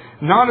gift,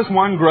 not as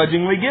one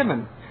grudgingly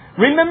given.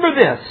 Remember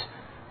this,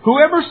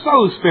 whoever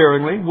sows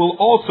sparingly will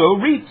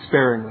also reap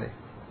sparingly.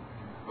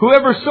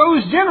 Whoever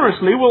sows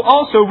generously will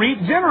also reap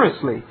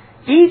generously.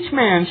 Each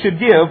man should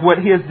give what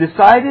he has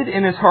decided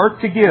in his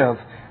heart to give,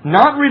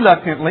 not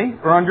reluctantly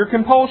or under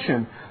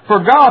compulsion, for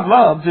God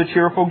loves a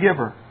cheerful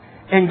giver.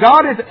 And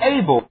God is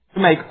able to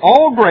make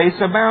all grace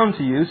abound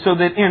to you, so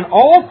that in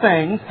all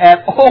things,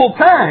 at all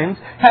times,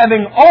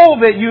 having all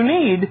that you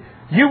need,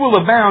 you will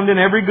abound in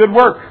every good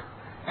work.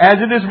 As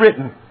it is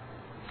written,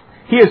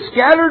 He has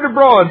scattered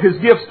abroad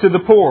His gifts to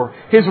the poor.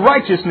 His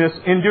righteousness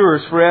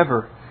endures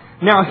forever.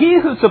 Now He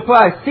who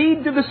supplies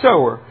seed to the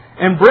sower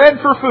and bread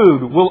for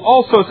food will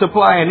also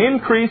supply an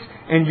increase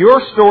in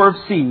your store of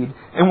seed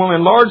and will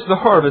enlarge the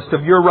harvest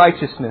of your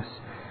righteousness.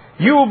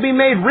 You will be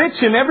made rich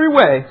in every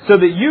way so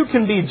that you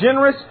can be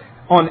generous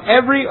on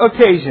every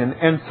occasion,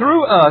 and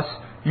through us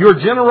your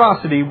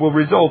generosity will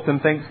result in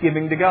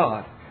thanksgiving to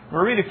God.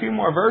 We'll read a few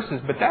more verses,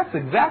 but that's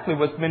exactly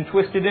what's been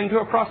twisted into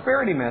a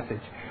prosperity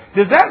message.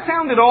 Does that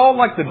sound at all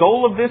like the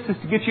goal of this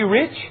is to get you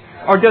rich?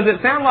 Or does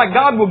it sound like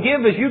God will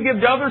give as you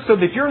give to others so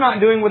that you're not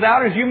doing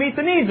without as you meet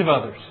the needs of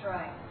others?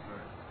 Right.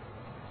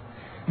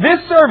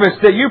 This service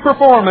that you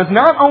perform is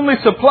not only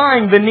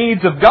supplying the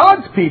needs of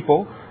God's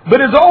people,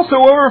 but is also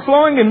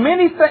overflowing in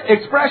many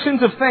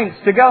expressions of thanks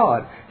to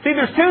God. See,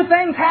 there's two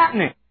things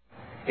happening.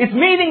 It's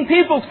meeting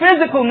people's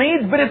physical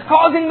needs, but it's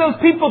causing those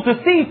people to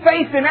see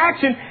faith in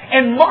action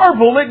and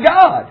marvel at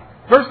God.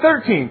 Verse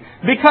 13,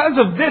 because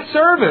of this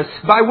service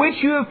by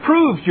which you have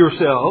proved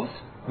yourselves,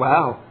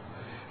 wow,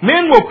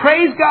 men will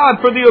praise God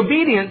for the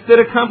obedience that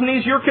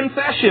accompanies your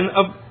confession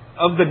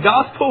of the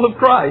gospel of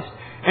Christ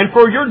and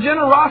for your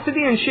generosity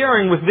in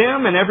sharing with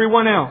them and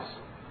everyone else.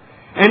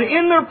 And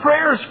in their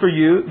prayers for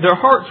you, their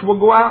hearts will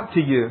go out to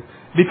you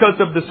because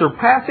of the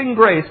surpassing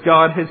grace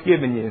God has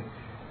given you.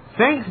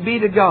 Thanks be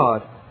to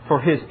God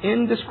for His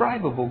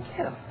indescribable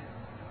gift.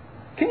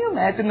 Can you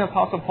imagine the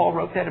Apostle Paul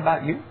wrote that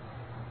about you?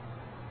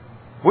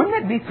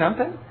 Wouldn't it be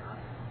something?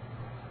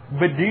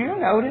 But do you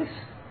notice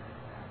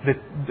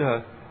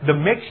the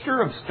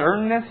mixture of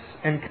sternness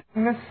and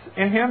kindness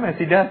in him as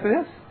he does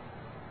this?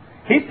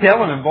 He's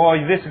telling them, boy,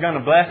 this is going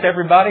to bless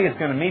everybody. It's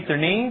going to meet their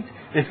needs.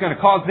 It's going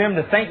to cause them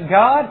to thank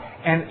God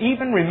and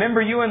even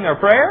remember you in their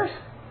prayers.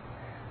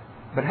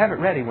 But have it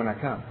ready when I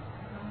come.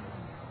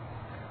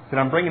 That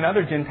I'm bringing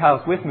other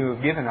Gentiles with me who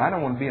have given. I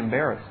don't want to be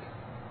embarrassed.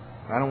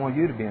 I don't want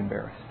you to be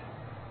embarrassed.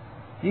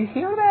 Do you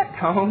hear that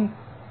tone?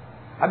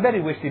 I bet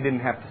he wished he didn't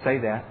have to say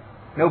that.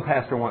 No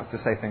pastor wants to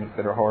say things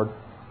that are hard.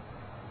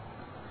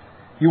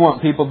 You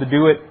want people to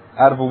do it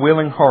out of a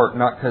willing heart,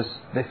 not because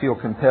they feel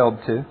compelled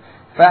to. In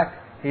fact,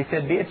 he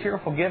said, be a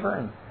cheerful giver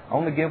and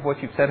only give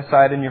what you've set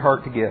aside in your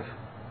heart to give.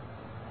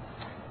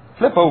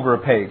 Flip over a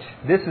page.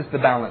 This is the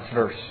balance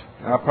verse.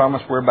 I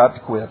promise we're about to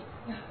quit.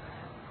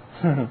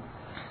 2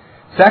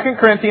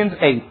 Corinthians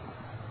 8.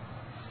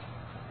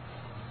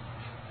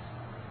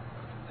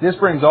 This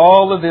brings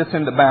all of this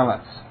into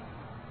balance.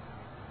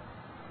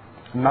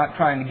 I'm not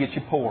trying to get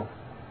you poor.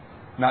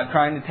 I'm not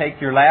trying to take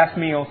your last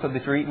meal so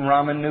that you're eating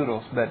ramen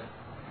noodles. But,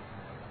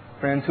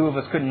 friends, who of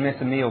us couldn't miss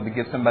a meal to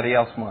give somebody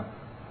else one?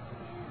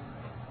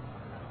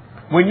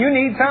 When you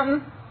need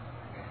something,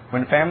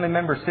 when a family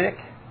member's sick,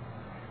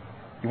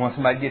 you want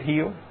somebody to get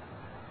healed,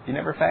 you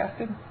never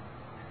fasted?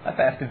 I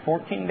fasted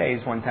 14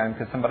 days one time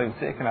because somebody was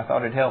sick and I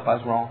thought it'd help. I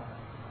was wrong.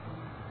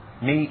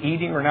 Me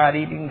eating or not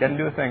eating doesn't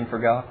do a thing for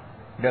God.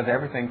 It does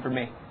everything for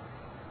me.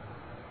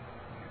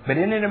 But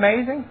isn't it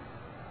amazing?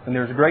 When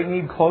there's a great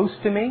need close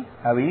to me,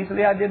 how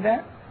easily I did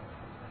that?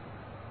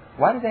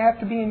 Why does it have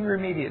to be in your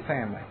immediate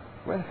family?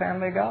 We're the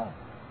family of God.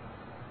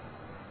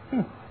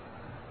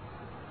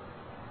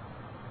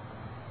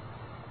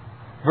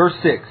 Verse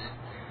 6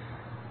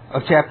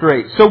 of chapter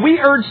 8. So we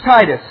urge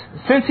Titus,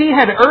 since he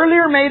had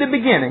earlier made a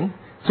beginning,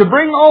 to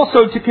bring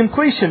also to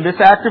completion this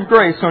act of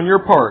grace on your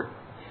part.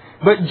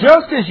 But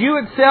just as you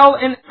excel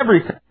in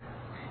everything,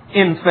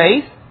 in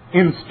faith,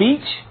 in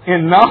speech,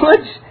 in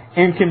knowledge,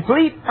 in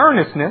complete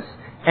earnestness,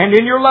 and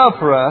in your love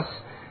for us,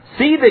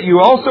 see that you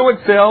also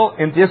excel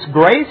in this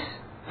grace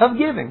of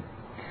giving.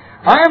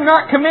 I am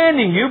not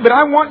commanding you, but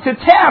I want to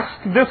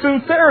test the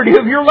sincerity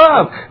of your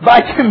love by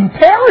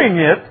comparing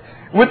it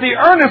with the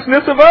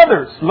earnestness of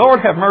others.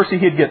 Lord have mercy,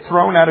 he'd get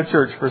thrown out of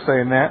church for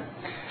saying that.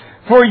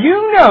 For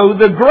you know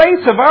the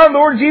grace of our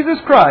Lord Jesus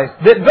Christ,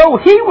 that though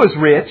He was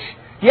rich,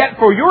 yet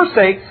for your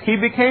sakes He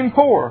became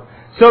poor,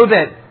 so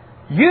that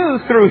you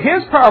through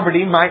His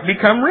poverty might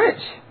become rich.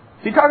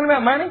 Is he talking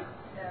about money?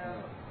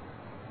 No.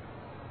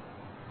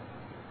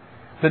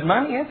 But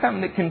money is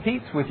something that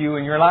competes with you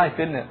in your life,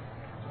 isn't it?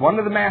 It's one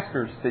of the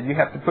masters that you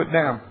have to put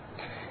down.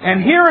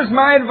 And here is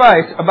my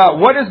advice about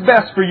what is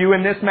best for you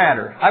in this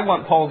matter. I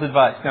want Paul's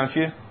advice, don't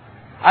you?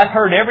 I've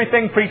heard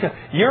everything preached.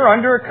 You're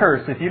under a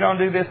curse if you don't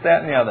do this,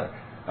 that, and the other.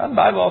 Well, the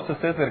Bible also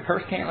says that a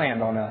curse can't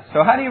land on us.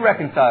 So how do you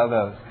reconcile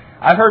those?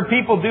 I've heard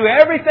people do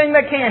everything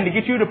they can to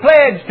get you to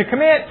pledge, to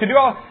commit, to do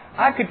all.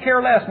 I could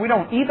care less. We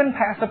don't even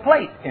pass a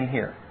plate in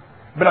here.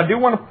 But I do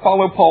want to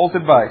follow Paul's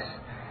advice.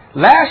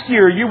 Last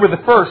year you were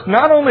the first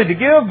not only to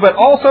give, but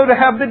also to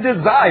have the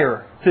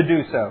desire to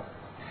do so.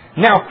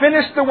 Now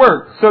finish the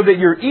work so that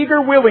your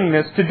eager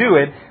willingness to do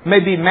it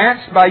may be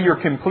matched by your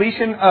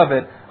completion of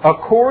it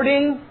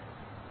according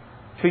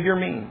to your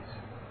means.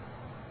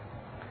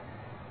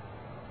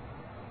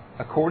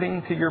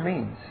 According to your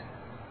means.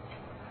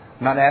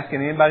 I'm not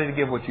asking anybody to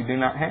give what you do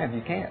not have.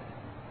 You can't.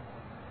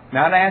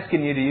 Not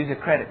asking you to use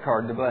a credit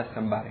card to bless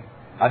somebody.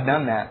 I've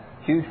done that.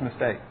 Huge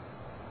mistake.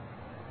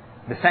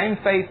 The same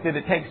faith that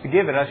it takes to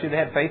give it, I should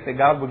have had faith that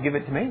God would give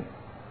it to me.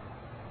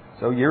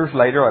 So years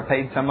later, I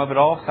paid some of it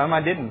off. Some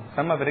I didn't.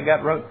 Some of it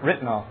got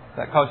written off.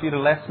 That caused you to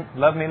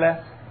love me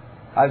less?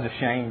 I was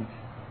ashamed.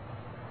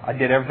 I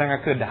did everything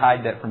I could to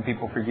hide that from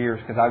people for years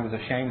because I was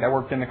ashamed. I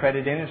worked in the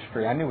credit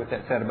industry. I knew what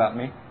that said about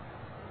me.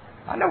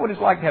 I know what it's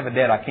like to have a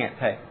debt I can't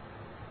pay.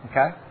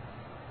 Okay?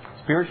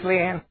 Spiritually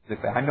and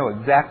physically. I know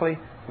exactly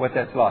what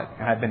that's like.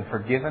 And I've been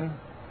forgiven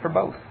for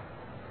both.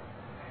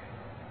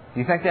 Do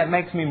you think that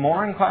makes me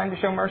more inclined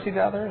to show mercy to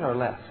others or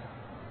less?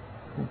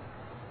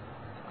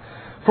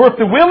 For if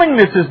the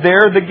willingness is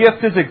there, the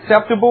gift is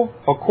acceptable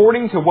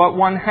according to what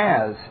one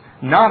has,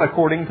 not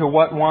according to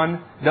what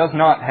one does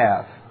not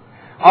have.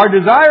 Our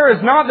desire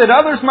is not that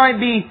others might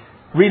be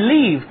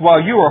relieved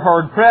while you are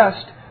hard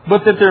pressed,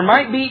 but that there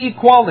might be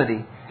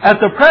equality. At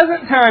the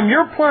present time,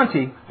 your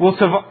plenty will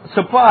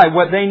supply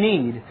what they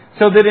need,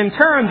 so that in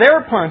turn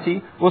their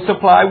plenty will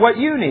supply what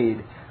you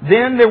need.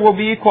 Then there will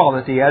be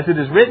equality. As it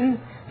is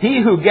written,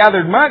 he who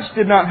gathered much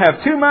did not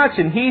have too much,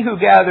 and he who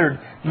gathered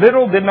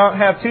little did not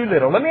have too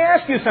little. Let me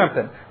ask you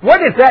something.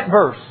 What is that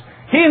verse?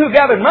 He who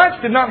gathered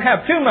much did not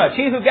have too much.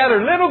 He who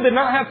gathered little did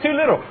not have too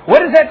little.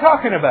 What is that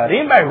talking about?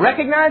 Anybody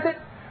recognize it?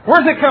 Where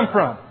does it come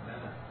from?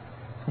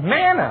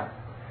 Manna.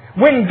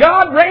 When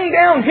God rained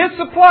down His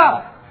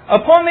supply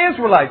upon the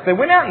Israelites, they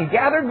went out and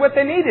gathered what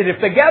they needed. If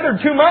they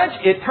gathered too much,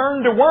 it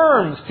turned to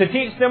worms to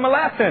teach them a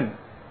lesson.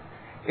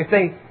 If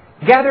they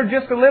gathered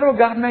just a little,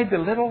 God made the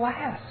little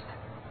last.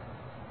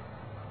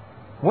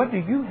 What do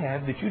you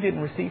have that you didn't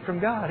receive from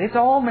God? It's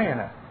all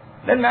manna.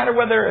 Doesn't matter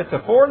whether it's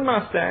a Ford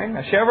Mustang,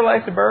 a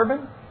Chevrolet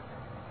Suburban.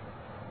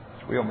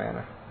 It's real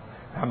manna.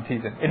 I'm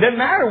teasing. It doesn't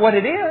matter what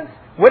it is.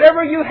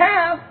 Whatever you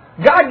have,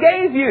 God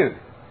gave you.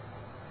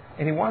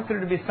 And He wants there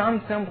to be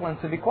some semblance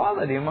of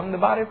equality among the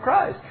body of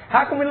Christ.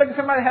 How can we look at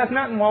somebody who has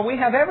nothing while we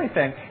have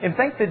everything and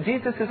think that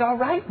Jesus is all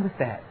right with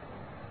that?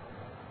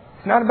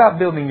 It's not about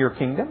building your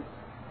kingdom.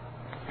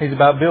 It's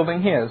about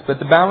building His. But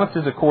the balance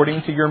is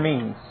according to your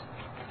means.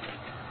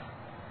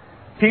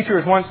 Teacher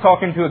was once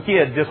talking to a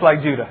kid just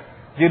like Judah.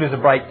 Judah's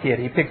a bright kid.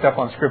 He picks up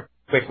on Scripture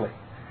quickly.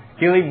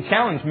 He'll even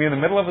challenge me in the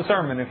middle of a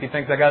sermon if he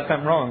thinks I got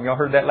something wrong. Y'all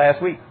heard that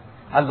last week.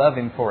 I love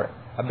him for it.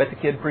 I bet the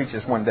kid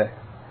preaches one day.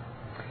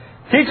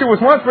 Teacher was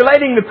once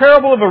relating the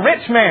parable of a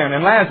rich man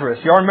and Lazarus.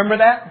 Y'all remember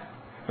that?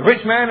 The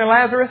rich man and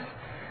Lazarus?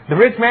 The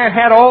rich man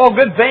had all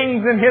good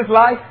things in his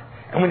life,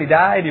 and when he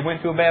died, he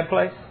went to a bad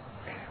place.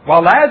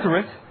 While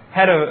Lazarus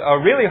had a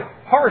really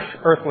harsh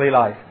earthly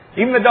life.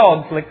 Even the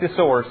dogs licked his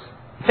sores.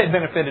 They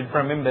benefited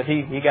from him, but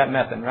he got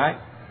nothing, right?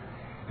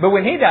 But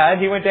when he died,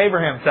 he went to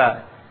Abraham's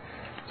side.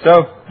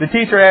 So the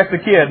teacher asked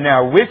the kid,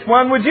 now, which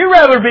one would you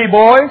rather be,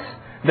 boys?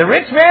 The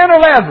rich man or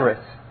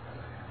Lazarus?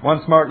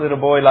 One smart little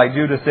boy like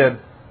Judah said,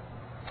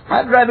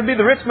 I'd rather be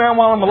the rich man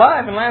while I'm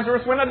alive and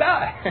Lazarus when I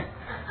die.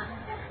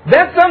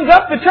 That sums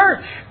up the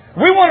church.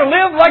 We want to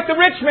live like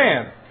the rich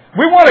man.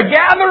 We want to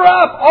gather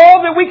up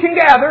all that we can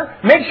gather,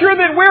 make sure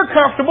that we're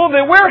comfortable,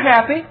 that we're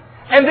happy,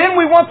 and then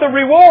we want the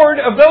reward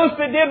of those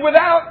that did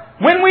without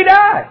when we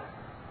die.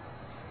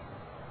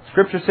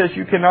 Scripture says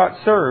you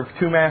cannot serve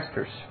two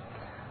masters.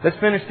 Let's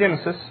finish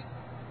Genesis.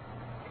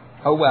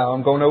 Oh wow,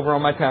 I'm going over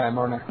on my time,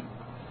 aren't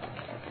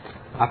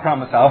I? I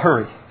promise I'll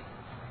hurry.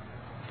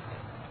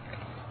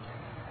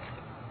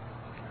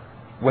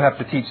 We'll have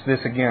to teach this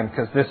again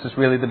because this is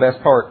really the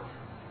best part.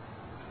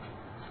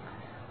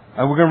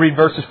 We're going to read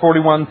verses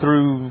 41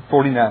 through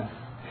 49.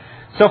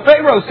 So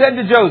Pharaoh said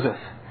to Joseph,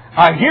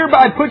 I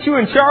hereby put you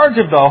in charge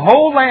of the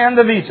whole land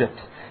of Egypt.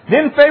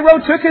 Then Pharaoh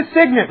took his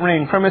signet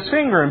ring from his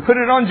finger and put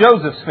it on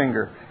Joseph's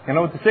finger. You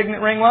know what the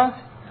signet ring was?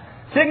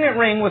 Signet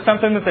ring was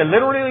something that they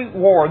literally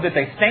wore, that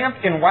they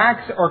stamped in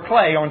wax or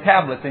clay on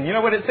tablets. And you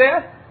know what it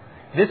said?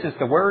 This is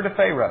the word of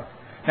Pharaoh.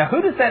 Now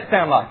who does that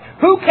sound like?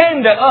 Who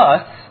came to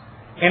us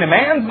in a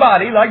man's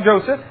body like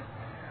Joseph,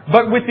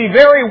 but with the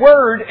very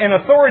word and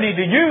authority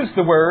to use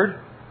the word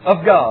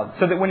of God,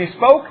 so that when he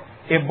spoke,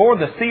 it bore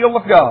the seal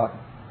of God.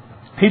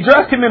 He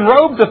dressed him in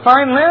robes of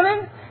fine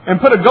linen and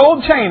put a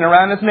gold chain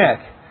around his neck.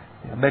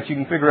 I bet you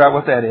can figure out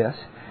what that is.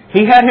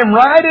 He had him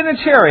ride in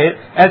a chariot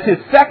as his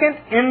second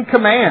in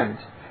command.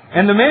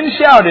 And the men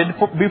shouted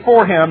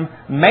before him,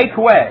 "Make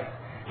way."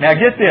 Now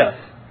get this.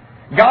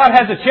 God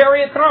has a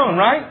chariot throne,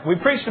 right? We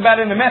preached about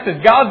it in the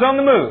message. God's on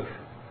the move.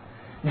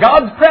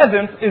 God's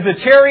presence is a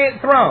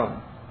chariot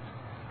throne.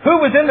 Who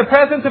was in the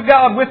presence of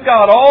God with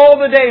God all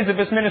the days of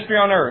His ministry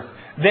on earth?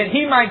 That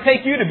He might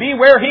take you to be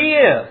where He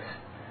is.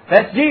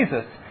 That's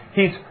Jesus.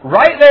 He's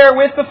right there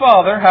with the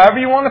Father, however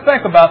you want to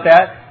think about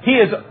that. He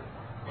is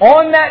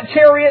on that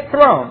chariot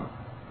throne.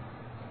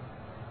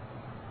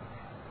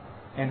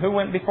 And who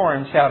went before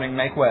Him shouting,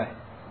 "Make way"?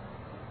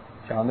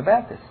 John the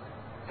Baptist.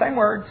 Same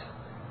words.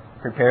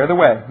 Prepare the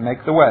way.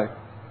 Make the way.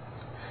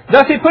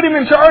 Thus He put him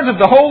in charge of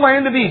the whole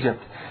land of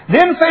Egypt.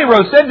 Then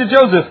Pharaoh said to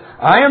Joseph,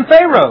 "I am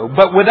Pharaoh,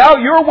 but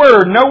without your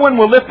word no one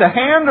will lift a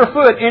hand or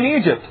foot in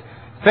Egypt."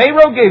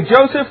 Pharaoh gave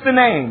Joseph the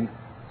name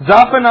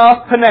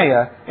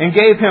Zaphanath-Paneah, and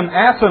gave him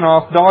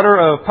Asenath, daughter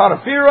of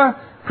Potipherah,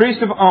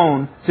 priest of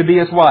On, to be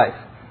his wife.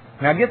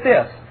 Now get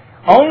this.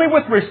 Only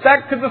with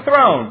respect to the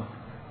throne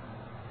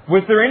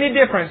was there any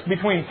difference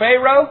between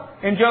Pharaoh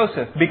and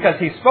Joseph, because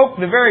he spoke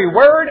the very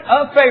word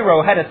of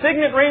Pharaoh, had a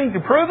signet ring to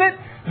prove it,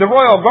 the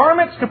royal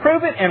garments to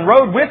prove it, and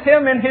rode with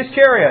him in his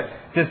chariot.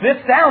 Does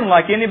this sound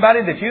like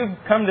anybody that you've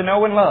come to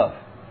know and love?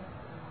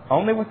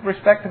 Only with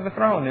respect to the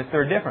throne is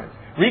there a difference.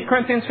 Read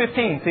Corinthians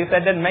 15, see if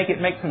that doesn't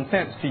make some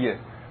sense to you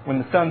when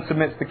the Son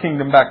submits the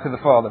kingdom back to the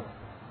Father.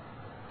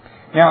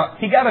 Now,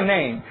 he got a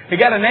name. He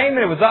got a name,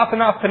 and it was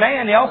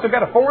Zaphanath-Paneah, and he also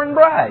got a foreign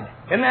bride.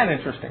 Isn't that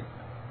interesting?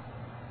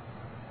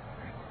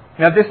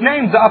 Now, this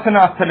name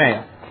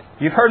Zaphanath-Paneah,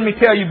 you've heard me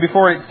tell you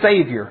before it's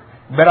Savior,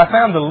 but I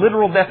found the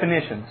literal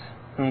definitions.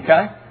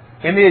 Okay?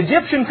 In the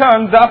Egyptian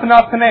tongue,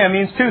 Zaphanath-Paneah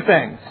means two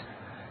things.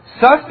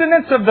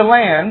 Sustenance of the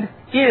land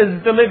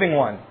is the living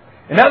one.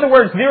 In other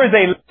words, there is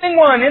a living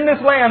one in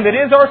this land that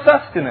is our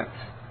sustenance.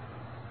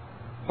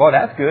 Boy,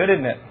 that's good,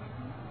 isn't it?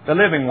 The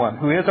living one,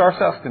 who is our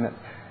sustenance.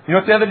 You know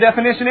what the other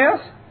definition is?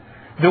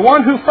 The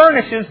one who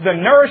furnishes the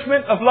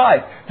nourishment of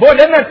life. Boy,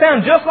 doesn't that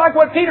sound just like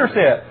what Peter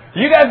said?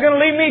 You guys going to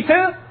leave me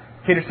too?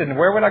 Peter said,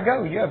 "Where would I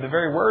go? You have the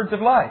very words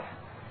of life."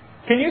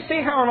 Can you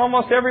see how in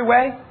almost every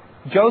way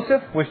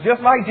Joseph was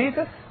just like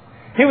Jesus?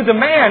 He was a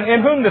man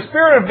in whom the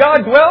Spirit of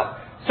God dwelt,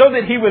 so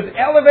that he was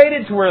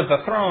elevated to where the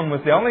throne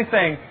was the only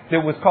thing that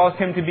was caused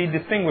him to be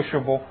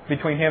distinguishable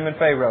between him and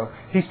Pharaoh.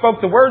 He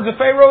spoke the words of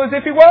Pharaoh as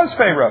if he was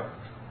Pharaoh.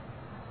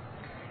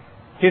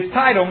 His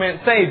title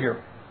meant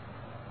Savior,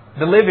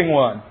 the living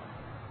one,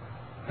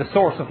 the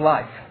source of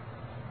life.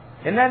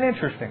 Isn't that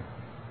interesting?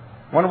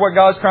 Wonder what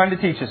God's trying to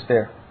teach us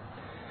there.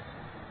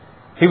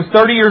 He was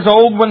 30 years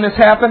old when this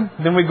happened.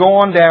 Then we go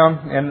on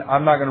down, and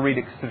I'm not going to read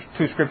it because there's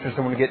two scriptures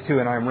I want to get to,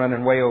 and I'm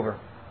running way over.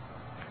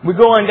 We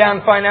go on down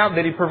and find out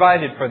that He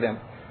provided for them.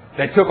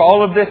 They took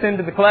all of this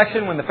into the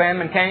collection. When the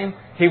famine came,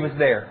 He was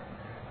there.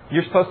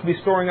 You're supposed to be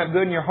storing up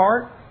good in your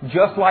heart,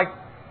 just like...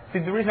 See,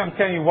 the reason I'm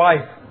telling you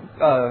why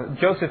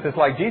Joseph is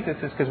like Jesus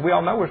is because we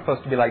all know we're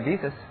supposed to be like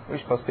Jesus. We're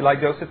supposed to be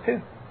like Joseph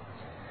too.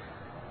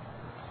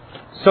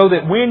 So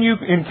that when you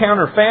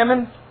encounter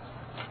famine,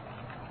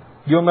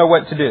 you'll know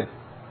what to do.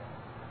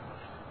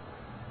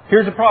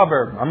 Here's a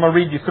proverb. I'm going to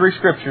read you 3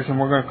 scriptures and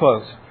we're going to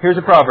close. Here's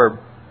a proverb.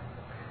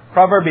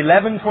 Proverb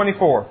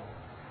 11:24.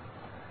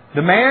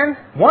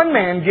 One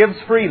man gives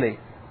freely,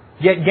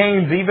 yet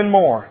gains even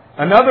more.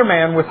 Another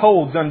man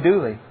withholds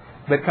unduly,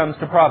 but comes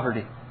to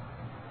poverty.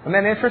 Isn't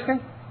that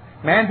interesting?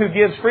 Man who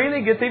gives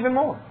freely gets even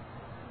more.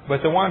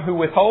 But the one who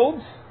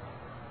withholds,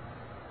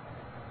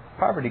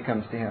 poverty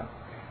comes to him.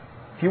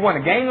 If you want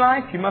to gain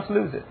life, you must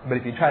lose it. But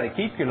if you try to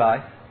keep your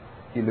life,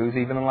 you lose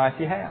even the life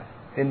you have.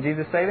 Didn't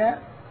Jesus say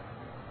that?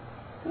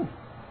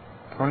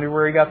 I wonder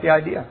where He got the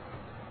idea.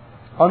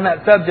 On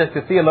that subject,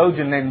 a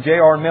theologian named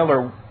J.R.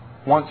 Miller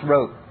once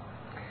wrote,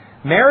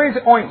 "Mary's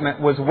ointment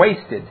was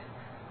wasted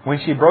when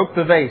she broke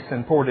the vase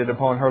and poured it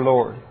upon her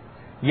Lord.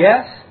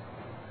 Yes,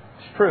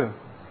 it's true.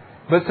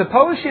 But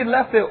suppose she had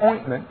left the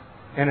ointment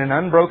in an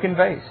unbroken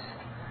vase.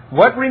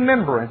 What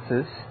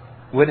remembrances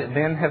would it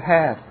then have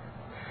had?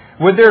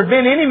 Would there have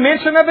been any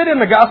mention of it in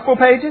the gospel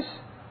pages?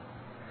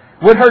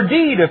 Would her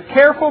deed of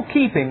careful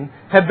keeping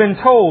have been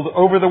told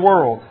over the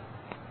world?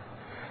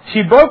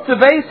 She broke the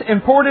vase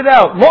and poured it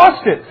out,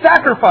 lost it,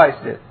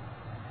 sacrificed it.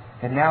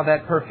 And now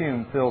that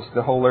perfume fills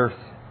the whole earth.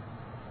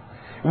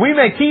 We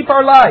may keep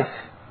our life,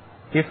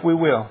 if we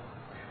will,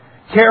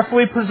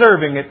 carefully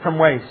preserving it from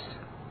waste.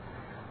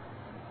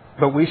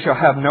 But we shall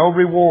have no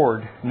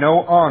reward,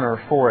 no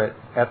honor for it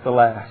at the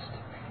last.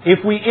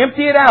 If we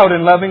empty it out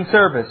in loving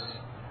service,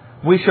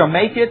 we shall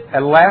make it a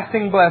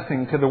lasting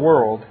blessing to the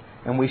world,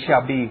 and we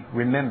shall be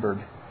remembered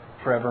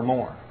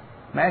forevermore."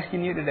 I'm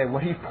asking you today,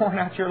 what are you pouring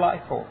out your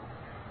life for?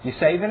 You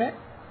saving it?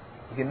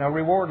 You get no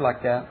reward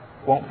like that.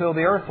 Won't fill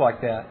the earth like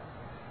that.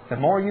 The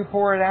more you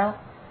pour it out,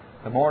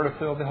 the more it'll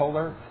fill the whole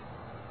earth.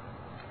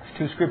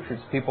 There's 2 scriptures,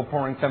 people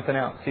pouring something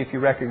out. See if you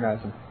recognize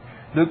them.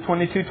 Luke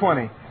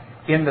 22:20.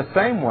 "In the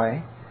same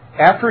way,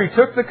 after He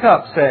took the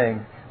cup,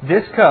 saying,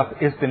 'This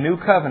cup is the new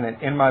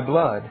covenant in my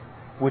blood,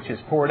 which is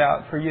poured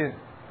out for you.'"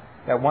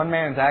 That one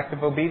man's act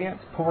of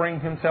obedience, pouring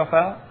himself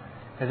out,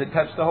 has it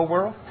touched the whole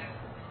world?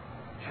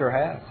 Sure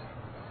has.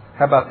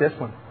 How about this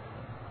one?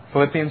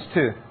 Philippians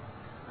 2,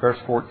 verse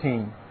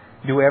 14.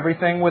 Do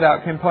everything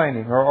without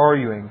complaining or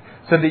arguing,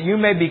 so that you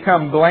may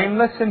become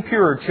blameless and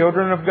pure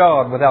children of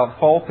God, without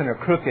fault in a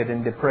crooked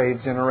and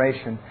depraved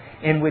generation,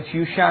 in which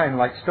you shine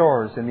like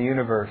stars in the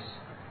universe,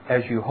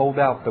 as you hold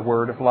out the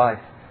word of life.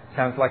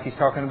 Sounds like he's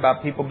talking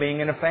about people being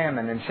in a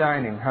famine and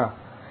shining, huh?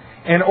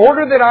 In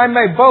order that I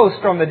may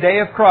boast on the day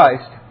of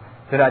Christ,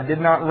 that I did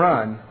not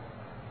run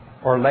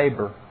or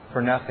labor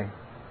for nothing.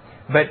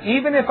 But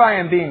even if I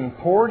am being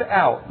poured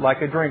out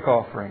like a drink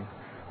offering,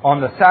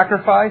 on the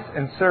sacrifice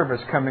and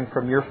service coming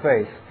from your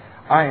faith,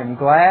 I am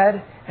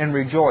glad and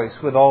rejoice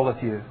with all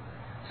of you.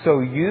 So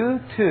you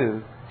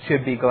too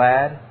should be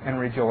glad and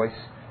rejoice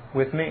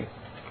with me.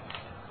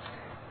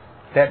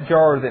 That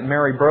jar that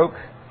Mary broke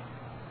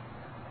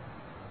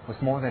was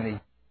more than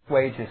a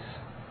wages.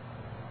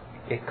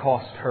 It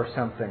cost her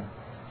something.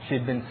 She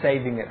had been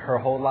saving it her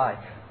whole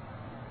life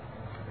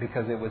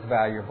because it was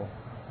valuable.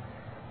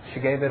 She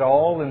gave it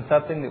all in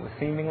something that was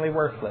seemingly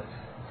worthless.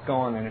 It's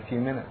gone in a few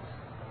minutes.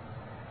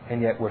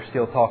 And yet we're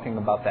still talking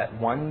about that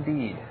one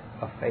deed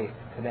of faith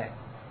today.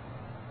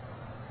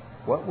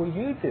 What will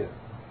you do?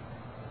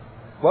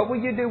 What will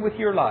you do with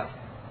your life?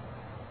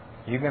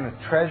 Are you going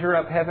to treasure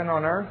up heaven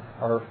on earth,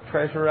 or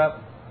treasure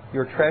up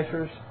your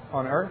treasures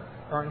on earth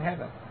or in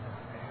heaven?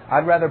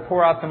 I'd rather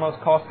pour out the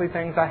most costly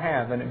things I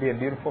have and it be a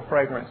beautiful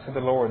fragrance to the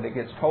Lord that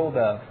gets told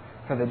of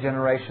for the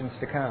generations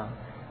to come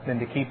than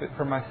to keep it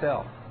for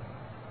myself.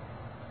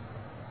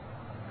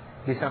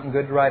 Be something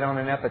good to write on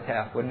an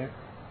epitaph, wouldn't it?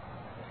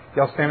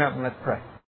 Y'all stand up and let's pray.